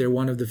pragmatism. They're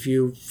one of the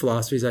few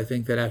philosophies, I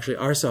think, that actually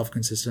are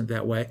self-consistent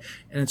that way.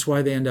 And it's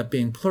why they end up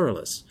being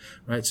pluralists,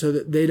 right? So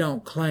that they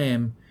don't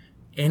claim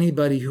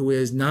anybody who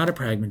is not a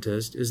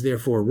pragmatist is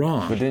therefore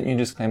wrong. But didn't you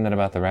just claim that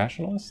about the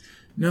rationalists?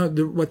 No,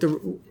 what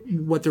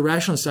the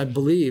rationalists, I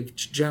believe,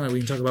 generally we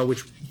can talk about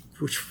which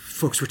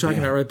folks we're talking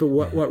about, right? But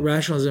what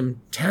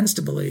rationalism tends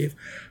to believe,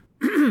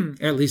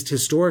 at least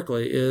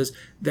historically, is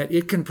that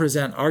it can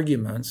present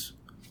arguments,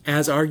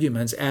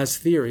 as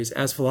theories,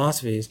 as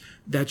philosophies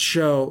that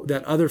show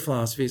that other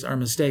philosophies are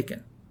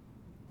mistaken.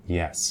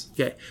 Yes.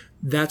 Okay.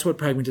 That's what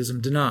pragmatism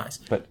denies.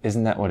 But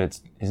isn't that what it's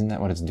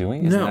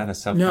doing? Isn't that a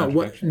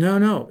self-contradiction?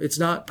 No, it's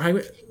not.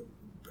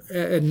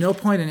 At no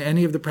point in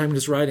any of the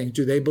pragmatist writings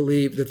do they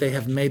believe that they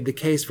have made the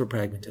case for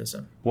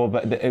pragmatism. Well,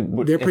 but they're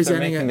if they're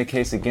making the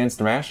case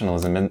against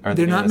rationalism, aren't they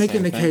they're not doing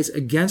making the same case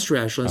against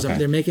rationalism. Okay.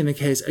 They're making the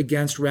case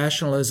against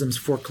rationalism's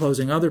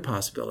foreclosing other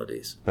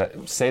possibilities.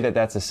 But say that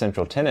that's a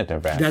central tenet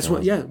of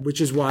rationalism.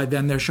 Which is why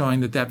then they're showing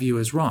that view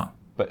is wrong.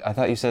 But I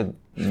thought you said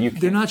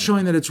they're not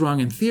showing that it's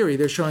wrong in theory.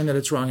 They're showing that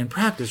it's wrong in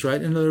practice,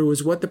 right? In other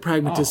words, what the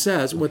pragmatist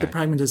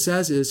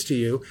says is to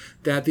you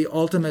that the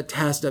ultimate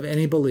test of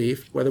any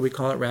belief, whether we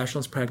call it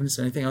rationalist, pragmatist,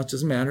 anything else,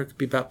 doesn't matter. It could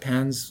be about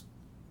pens,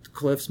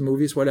 cliffs,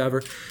 movies,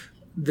 whatever.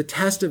 The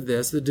test of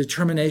this, the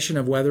determination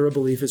of whether a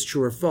belief is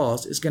true or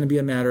false, is going to be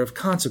a matter of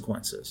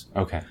consequences.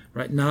 Okay.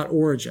 Right? Not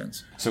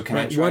origins. So can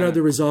right? What are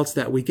the results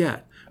that we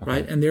get? Okay.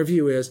 Right? And their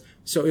view is,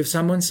 so if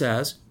someone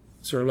says,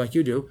 sort of like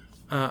you do,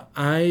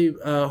 I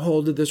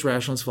hold to this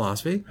rationalist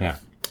philosophy,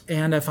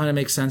 and I find it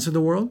makes sense of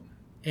the world,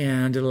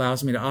 and it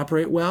allows me to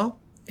operate well,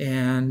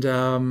 and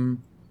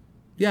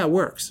it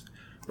works,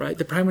 right?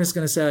 The pragmatist is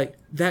going to say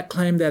that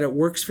claim that it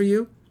works for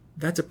you,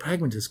 that's a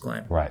pragmatist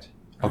claim, right?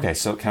 Okay,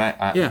 so can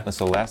I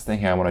so last thing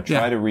here, I want to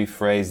try to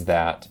rephrase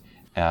that,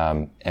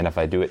 and if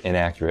I do it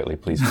inaccurately,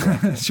 please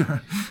correct me.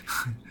 Sure.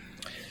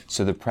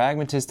 So the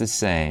pragmatist is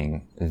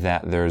saying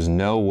that there's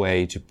no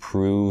way to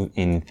prove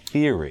in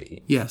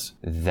theory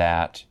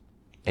that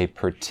a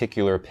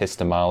particular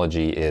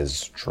epistemology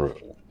is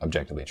true,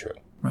 objectively true.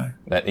 Right.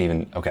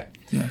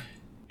 Yeah.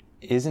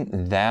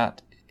 Isn't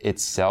that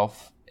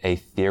itself a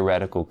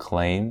theoretical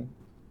claim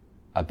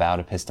about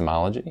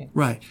epistemology?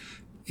 Right.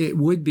 It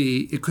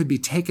could be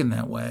taken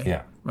that way.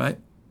 Yeah. Right?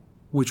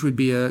 Which would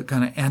be a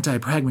kind of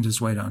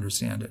anti-pragmatist way to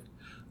understand it.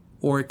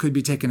 Or it could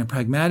be taken a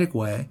pragmatic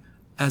way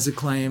as a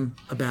claim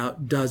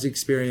about does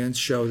experience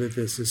show that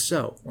this is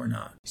so or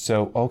not.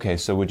 So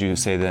would you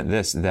say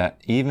that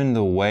even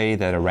the way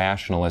that a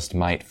rationalist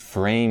might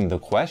frame the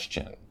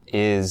question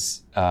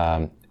is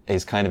kind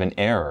of an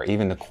error?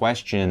 Even the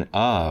question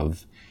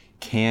of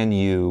can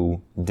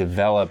you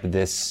develop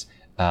this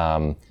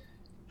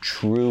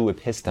true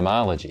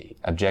epistemology,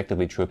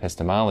 objectively true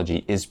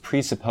epistemology, is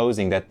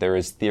presupposing that there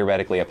is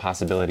theoretically a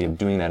possibility of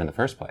doing that in the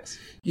first place.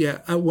 Yeah,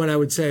 what I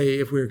would say,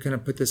 if we were going to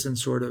put this in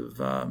sort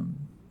of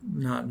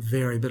not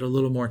very, but a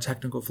little more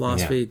technical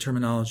philosophy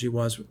terminology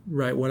was,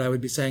 right, what I would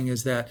be saying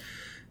is that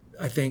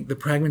I think the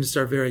pragmatists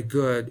are very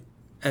good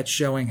at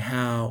showing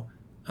how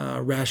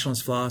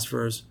rationalist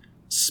philosophers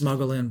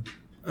smuggle in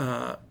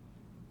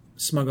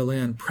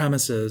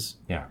premises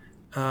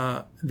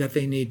that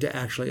they need to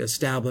actually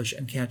establish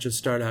and can't just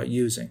start out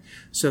using.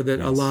 So that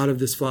a lot of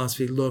this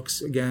philosophy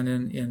looks, again,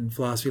 in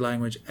philosophy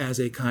language, as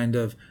a kind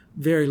of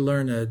very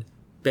learned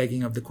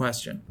begging of the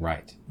question.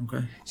 Right.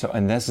 Okay. So,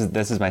 and this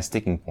is my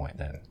sticking point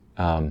then.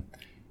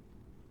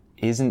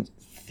 Isn't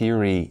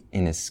theory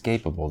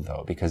inescapable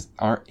though? Because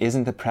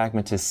isn't the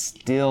pragmatist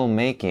still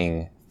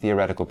making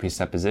theoretical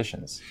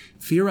presuppositions?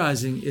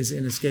 Theorizing is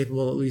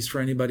inescapable, at least for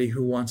anybody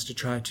who wants to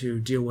try to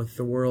deal with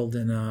the world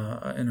in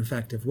an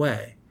effective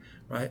way,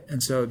 right?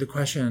 And so the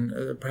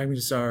question,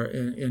 pragmatists are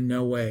in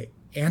no way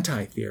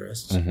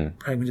anti-theorists. Mm-hmm.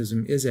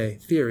 Pragmatism is a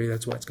theory.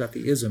 That's why it's got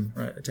the ism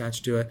right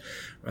attached to it,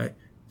 right?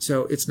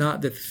 So it's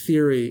not that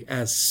theory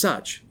as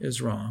such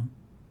is wrong,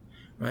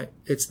 right?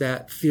 It's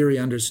that theory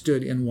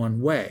understood in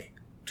one way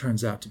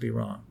turns out to be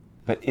wrong.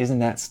 But isn't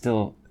that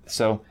still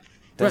so?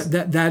 Right,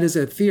 that is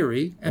a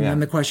theory, and then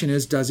the question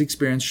is, does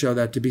experience show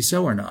that to be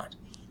so or not?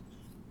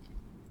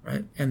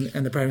 Right, and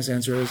the pragmatist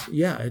answer is,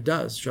 yeah, it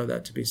does show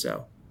that to be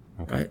so.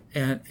 Okay.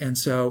 Right, and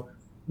so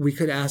we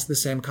could ask the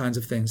same kinds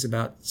of things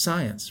about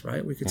science,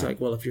 right? We could say,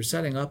 well, if you're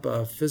setting up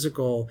a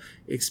physical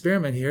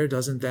experiment here,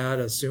 doesn't that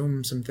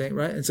assume something,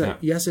 right? And so,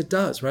 yes, it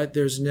does, right?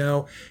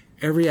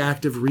 Every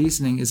act of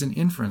reasoning is an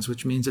inference,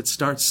 which means it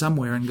starts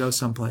somewhere and goes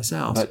someplace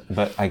else.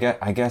 But I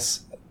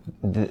guess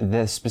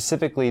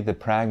specifically the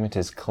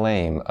pragmatist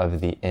claim of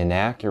the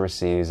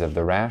inaccuracies of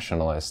the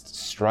rationalist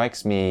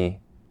strikes me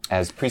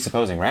as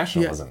presupposing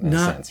rationalism in a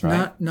sense,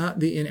 right? Not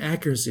the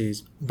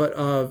inaccuracies, but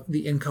of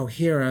the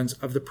incoherence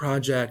of the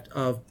project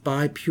of,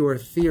 by pure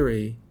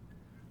theory,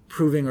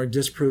 proving or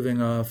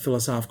disproving a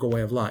philosophical way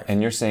of life. And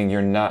you're saying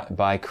you're not,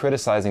 by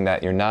criticizing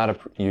that, you're not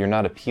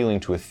appealing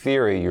to a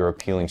theory, you're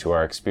appealing to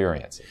our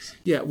experiences.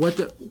 Yeah, what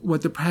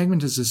the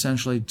pragmatists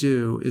essentially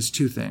do is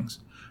two things,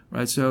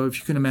 right? So if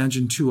you can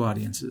imagine two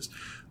audiences.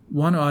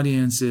 One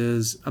audience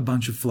is a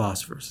bunch of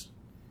philosophers,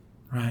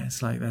 right?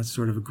 It's like, that's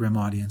sort of a grim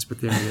audience, but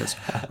there it is,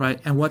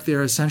 right? And what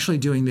they're essentially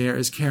doing there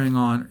is carrying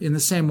on in the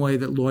same way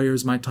that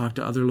lawyers might talk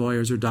to other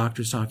lawyers or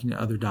doctors talking to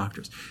other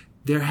doctors.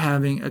 They're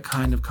having a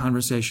kind of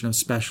conversation of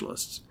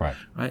specialists,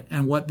 right?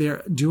 And what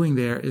they're doing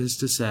there is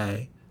to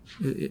say,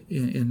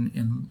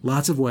 in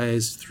lots of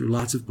ways, through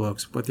lots of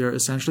books, what they're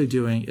essentially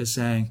doing is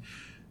saying,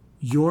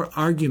 your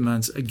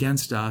arguments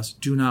against us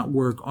do not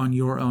work on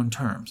your own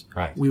terms.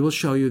 Right. We will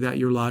show you that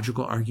your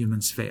logical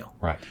arguments fail.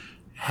 Right.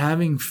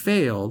 Having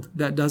failed,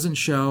 that doesn't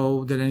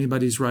show that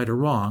anybody's right or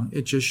wrong.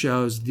 It just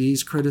shows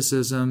these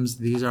criticisms,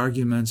 these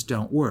arguments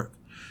don't work.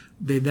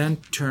 They then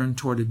turn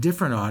toward a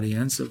different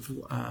audience of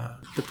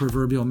the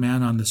proverbial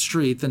man on the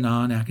street, the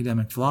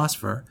non-academic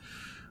philosopher,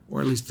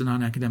 or at least the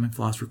non-academic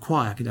philosopher,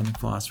 qua-academic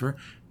philosopher,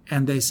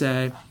 and they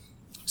say,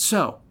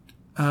 so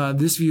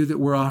this view that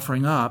we're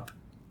offering up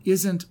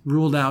isn't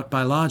ruled out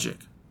by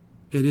logic.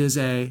 It is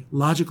a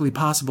logically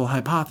possible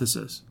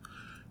hypothesis.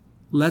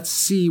 Let's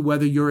see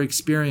whether your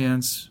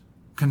experience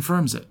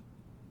confirms it.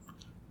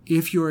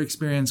 If your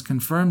experience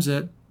confirms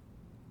it,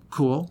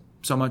 cool,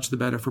 so much the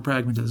better for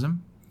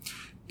pragmatism.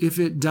 If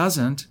it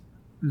doesn't,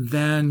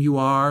 then you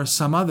are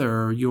some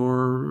other,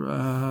 you're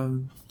a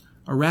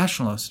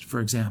rationalist, for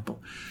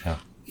example. Yeah.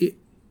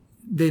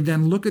 They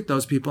then look at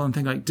those people and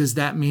think, like, does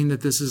that mean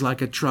that this is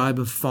like a tribe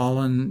of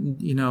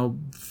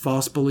fallen,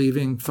 false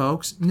believing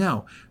folks?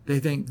 No. They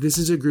think this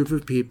is a group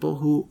of people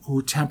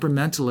who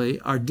temperamentally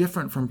are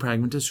different from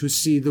pragmatists, who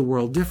see the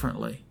world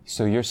differently.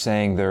 So you're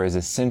saying there is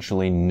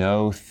essentially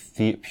no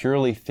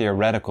purely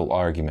theoretical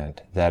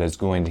argument that is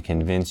going to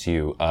convince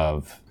you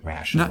of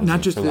rationalism,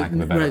 not just for lack of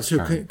a better right. So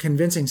term.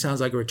 Convincing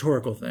sounds like a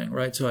rhetorical thing,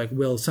 right? So like,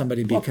 will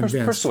somebody be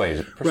convinced?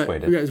 Persuaded.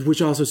 Right,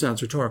 which also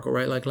sounds rhetorical,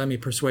 right? Like, let me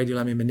persuade you,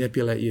 let me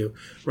manipulate you,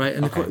 right?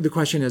 And the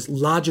question is,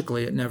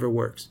 logically, it never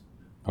works.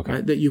 Okay.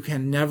 Right? That you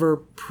can never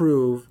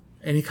prove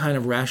any kind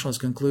of rationalist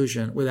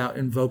conclusion without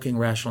invoking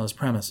rationalist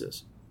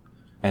premises.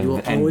 And, you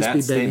will always that be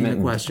begging statement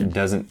the question.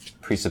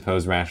 Doesn't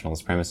presuppose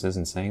rationalist premises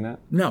in saying that?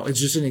 No, it's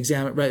just an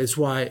example, right? It's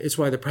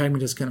why the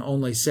pragmatist can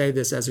only say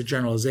this as a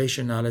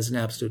generalization, not as an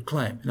absolute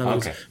claim. In other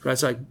words, right?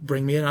 It's like,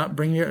 bring me your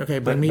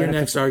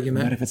next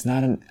argument. But if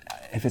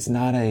it's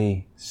not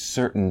a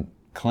certain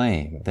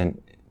claim,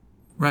 then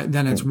right,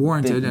 then it's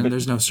warranted, and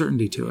there's no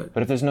certainty to it.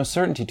 But if there's no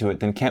certainty to it,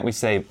 then can't we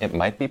say it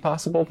might be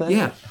possible then?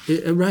 Yeah,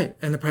 right.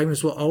 And the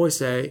pragmatist will always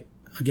say,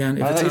 again,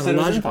 if it's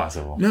not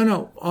impossible.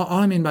 No. All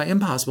I mean by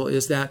impossible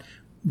is that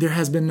there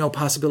has been no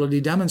possibility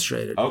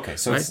demonstrated. Okay,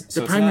 so right?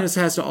 The pragmatist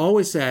has to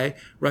always say,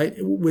 right,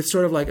 with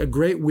sort of like a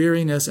great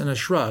weariness and a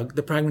shrug,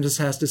 the pragmatist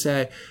has to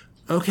say,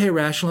 okay,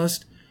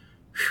 rationalist,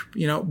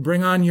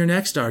 bring on your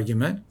next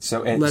argument.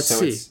 Let's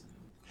see.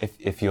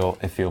 If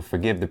you'll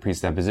forgive the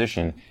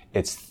presupposition,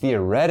 it's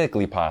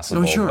theoretically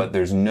possible, but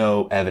there's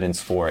no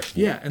evidence for it.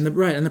 Yeah, and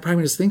the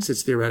pragmatist thinks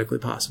it's theoretically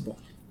possible.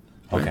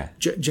 Right?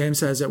 Okay. James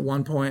says at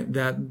one point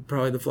that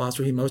probably the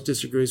philosopher he most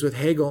disagrees with,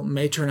 Hegel,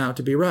 may turn out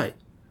to be right.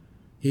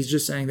 He's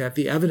just saying that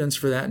the evidence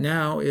for that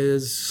now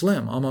is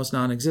slim, almost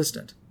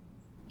non-existent.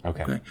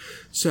 Okay.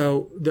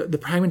 So the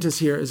pragmatist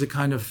here is a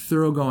kind of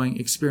thoroughgoing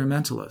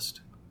experimentalist.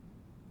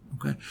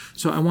 Okay.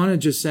 So I want to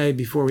just say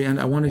before we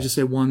end, I want to just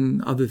say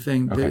one other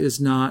thing that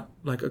is not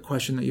like a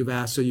question that you've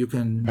asked, so you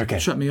can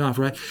shut me off,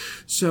 right?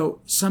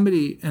 So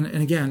somebody, and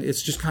again,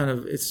 it's just kind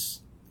of,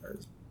 it's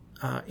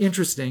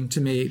interesting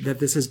to me that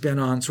this has been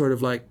on sort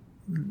of like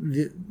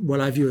what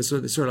I view as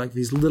sort of like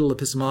these little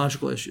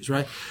epistemological issues,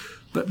 right?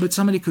 But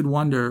somebody could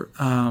wonder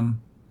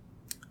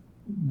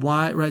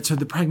why, right? So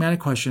the pragmatic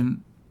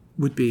question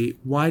would be,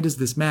 why does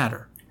this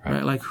matter,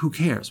 right? Like, who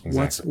cares?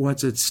 Exactly.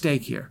 What's at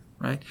stake here,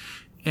 right?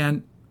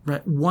 And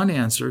one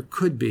answer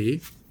could be,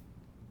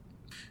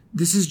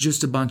 this is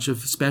just a bunch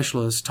of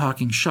specialists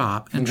talking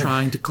shop and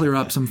trying to clear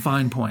up some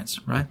fine points,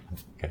 right?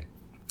 Okay.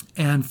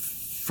 And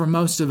for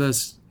most of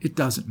us, it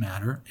doesn't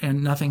matter,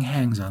 and nothing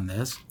hangs on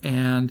this,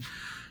 and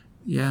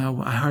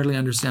I hardly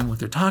understand what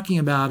they're talking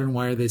about and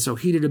why are they so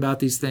heated about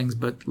these things,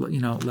 but,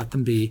 let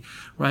them be,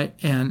 right?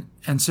 And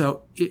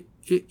so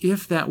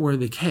if that were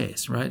the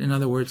case, right? In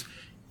other words,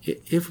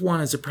 if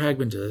one is a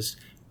pragmatist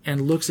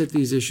and looks at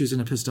these issues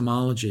in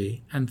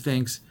epistemology and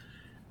thinks,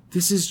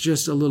 this is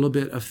just a little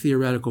bit of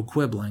theoretical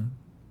quibbling,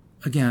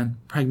 again,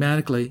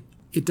 pragmatically,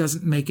 it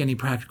doesn't make any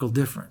practical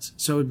difference.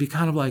 So it'd be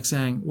kind of like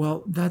saying,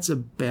 well, that's a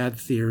bad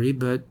theory,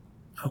 but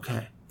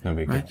okay. No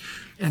big right? deal.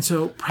 And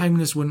so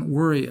pragmatists wouldn't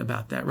worry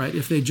about that, right?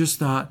 If they just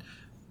thought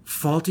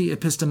faulty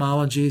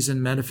epistemologies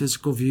and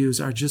metaphysical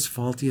views are just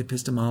faulty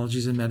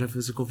epistemologies and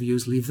metaphysical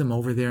views, leave them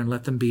over there and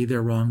let them be,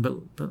 they're wrong, but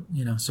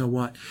so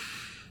what?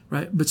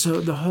 Right? But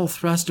so the whole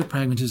thrust of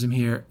pragmatism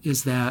here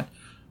is that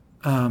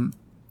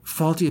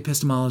faulty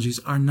epistemologies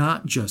are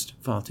not just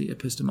faulty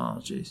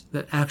epistemologies,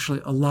 that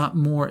actually a lot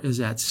more is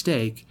at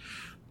stake,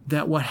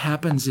 that what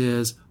happens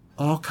is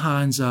all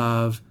kinds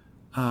of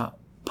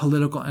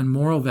political and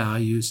moral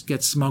values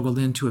get smuggled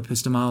into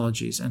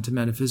epistemologies and to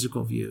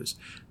metaphysical views.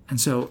 And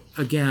so,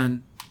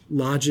 again,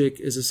 logic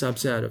is a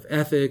subset of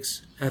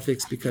ethics.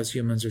 Ethics, because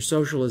humans are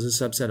social, is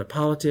a subset of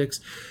politics.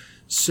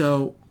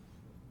 So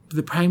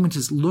the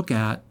pragmatists look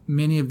at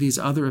many of these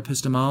other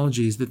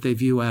epistemologies that they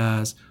view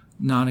as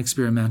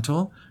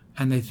non-experimental,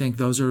 and they think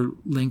those are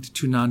linked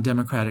to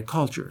non-democratic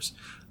cultures.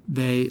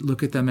 They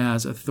look at them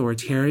as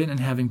authoritarian and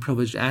having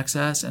privileged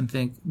access and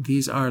think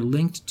these are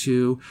linked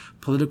to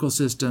political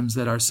systems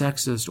that are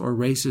sexist or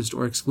racist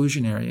or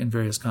exclusionary in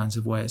various kinds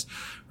of ways.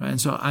 Right?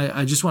 And so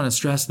I just want to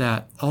stress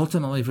that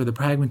ultimately for the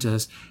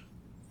pragmatists,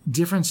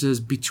 differences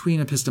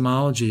between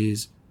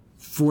epistemologies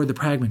for the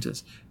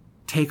pragmatists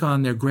take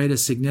on their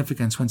greatest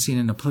significance when seen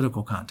in a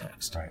political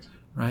context.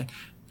 Right?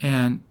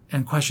 And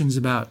questions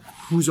about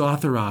who's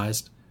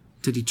authorized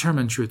to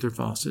determine truth or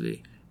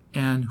falsity,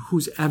 and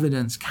whose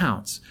evidence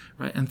counts,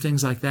 right? And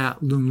things like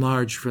that loom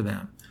large for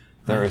them.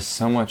 There is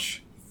so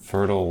much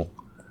fertile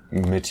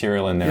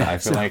material in there. Yeah, I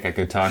feel like I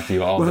could talk to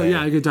you all day. Well,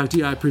 yeah, I could talk to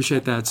you. I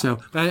appreciate that. So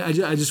I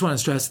just want to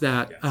stress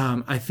that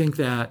I think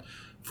that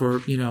for,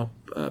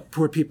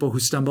 poor people who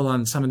stumble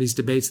on some of these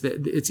debates,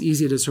 that it's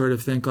easy to sort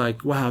of think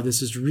like, wow,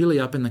 this is really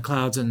up in the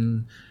clouds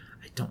and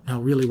I don't know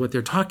really what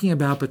they're talking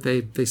about, but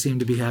they seem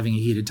to be having a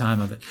heated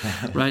time of it,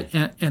 right?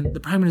 And the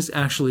pragmatists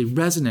actually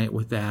resonate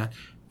with that.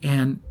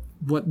 And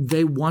what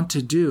they want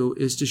to do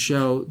is to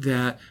show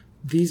that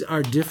these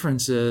are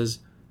differences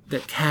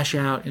that cash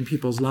out in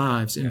people's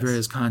lives in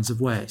various kinds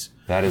of ways.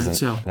 That is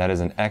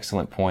an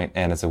excellent point,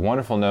 and it's a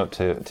wonderful note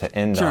to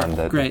end on,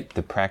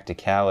 the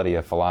practicality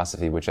of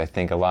philosophy, which I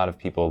think a lot of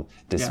people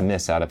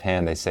dismiss out of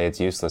hand. They say it's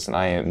useless, and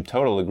I am in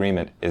total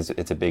agreement.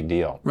 It's a big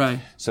deal. Right.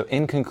 So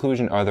in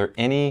conclusion, are there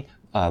any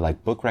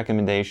book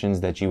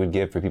recommendations that you would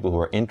give for people who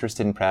are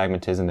interested in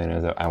pragmatism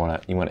and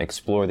you want to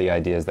explore the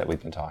ideas that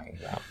we've been talking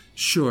about?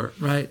 Sure,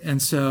 right.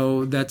 And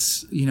so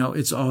that's,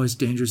 it's always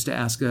dangerous to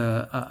ask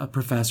a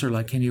professor,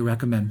 like, can you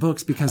recommend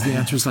books? Because the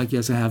answer is like,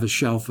 yes, I have a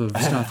shelf of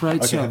stuff, right?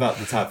 Okay, so, how about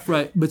the top?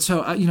 Right. But so,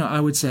 I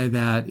would say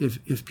that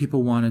if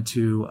people wanted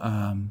to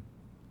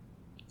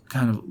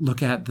kind of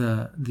look at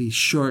the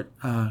short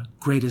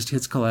greatest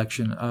hits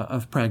collection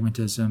of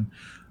pragmatism,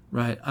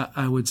 right,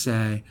 I would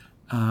say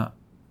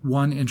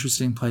one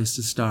interesting place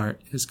to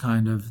start is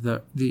kind of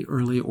the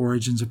early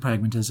origins of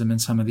pragmatism and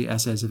some of the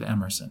essays of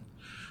Emerson.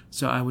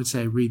 So I would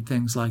say read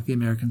things like The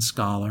American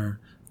Scholar,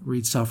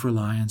 read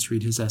Self-Reliance,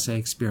 read his essay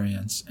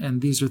Experience.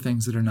 And these are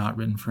things that are not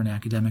written for an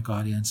academic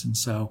audience. And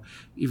so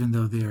even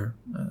though they're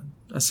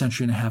a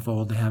century and a half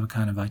old, they have a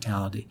kind of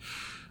vitality.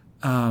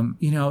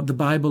 The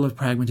Bible of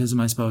pragmatism,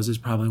 I suppose, is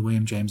probably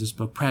William James's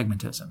book,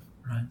 Pragmatism,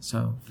 right?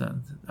 So,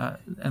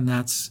 and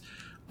that's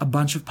a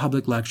bunch of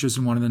public lectures.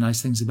 And one of the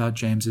nice things about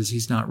James is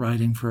he's not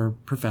writing for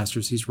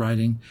professors. He's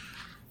writing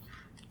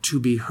to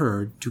be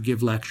heard, to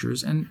give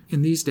lectures. And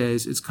in these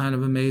days, it's kind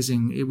of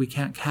amazing. We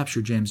can't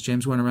capture James.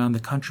 James went around the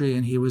country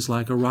and he was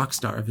like a rock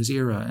star of his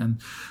era. And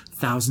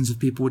thousands of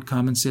people would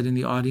come and sit in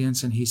the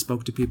audience and he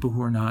spoke to people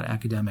who are not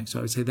academics. So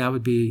I would say that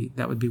would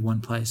be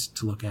one place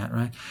to look at,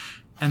 right?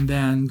 And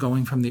then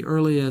going from the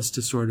earliest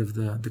to sort of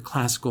the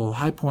classical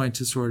high point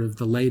to sort of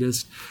the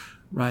latest,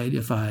 right?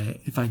 If I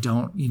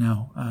don't,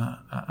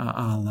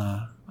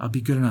 I'll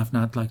be good enough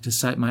not like to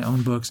cite my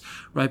own books,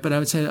 right? But I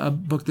would say a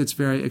book that's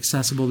very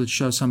accessible that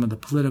shows some of the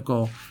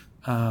political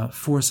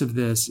force of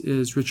this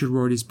is Richard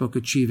Rorty's book,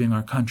 Achieving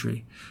Our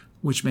Country,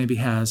 which maybe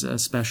has a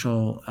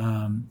special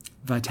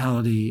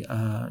vitality,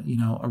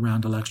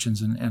 around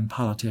elections and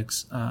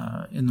politics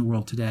in the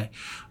world today.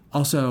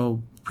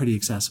 Also pretty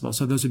accessible.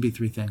 So those would be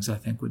three things I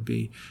think would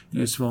be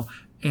useful.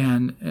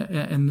 And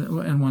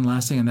one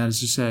last thing, and that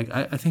is to say,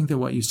 I think that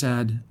what you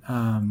said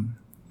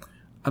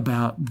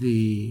about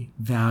the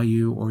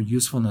value or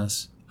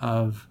usefulness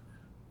of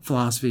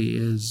philosophy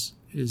is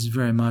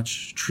very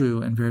much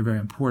true and very, very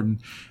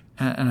important.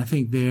 And I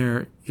think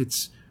there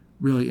it's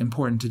really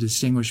important to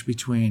distinguish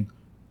between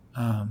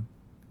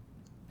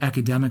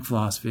academic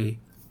philosophy,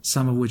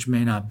 some of which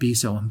may not be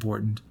so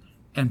important,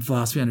 and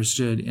philosophy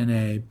understood in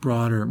a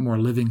broader, more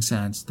living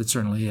sense that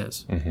certainly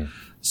is. Mm-hmm.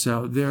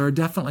 So there are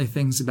definitely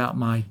things about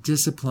my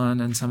discipline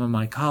and some of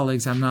my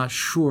colleagues. I'm not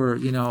sure,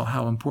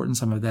 how important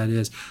some of that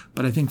is,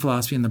 but I think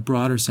philosophy in the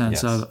broader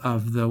sense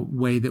of the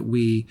way that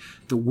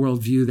the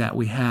worldview that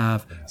we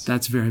have,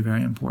 that's very,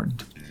 very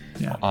important.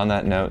 Yeah. On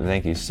that note,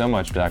 thank you so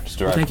much, Dr.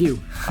 Stuhr. Well, thank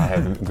you. I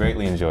have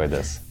greatly enjoyed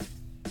this.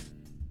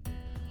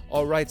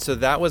 All right, so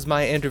that was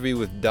my interview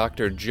with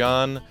Dr.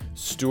 John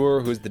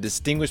Stuhr, who's the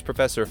Distinguished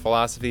Professor of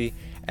Philosophy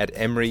at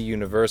Emory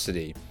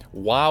University.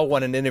 Wow,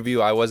 what an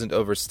interview. I wasn't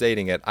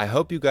overstating it. I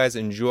hope you guys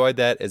enjoyed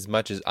that as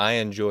much as I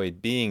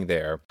enjoyed being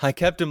there. I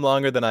kept him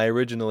longer than I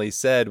originally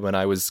said when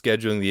I was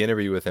scheduling the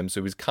interview with him,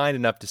 so he was kind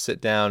enough to sit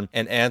down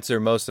and answer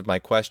most of my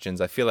questions.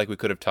 I feel like we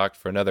could have talked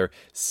for another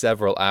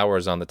several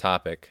hours on the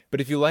topic.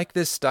 But if you like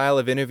this style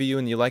of interview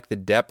and you like the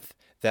depth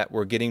that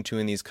we're getting to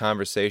in these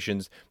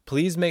conversations,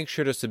 please make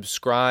sure to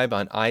subscribe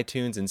on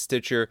iTunes and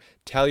Stitcher.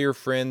 Tell your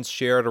friends,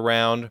 share it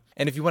around.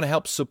 And if you want to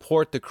help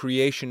support the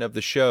creation of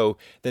the show,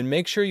 then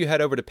make sure you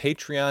head over to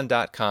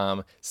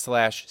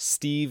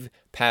patreon.com/Steve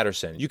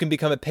Patterson. You can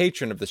become a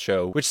patron of the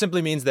show, which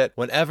simply means that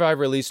whenever I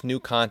release new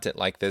content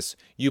like this,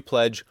 you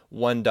pledge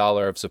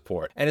 $1 of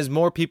support. And as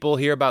more people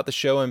hear about the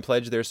show and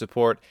pledge their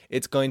support,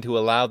 it's going to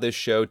allow this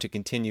show to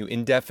continue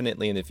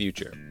indefinitely in the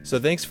future. So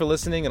thanks for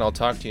listening, and I'll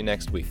talk to you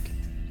next week.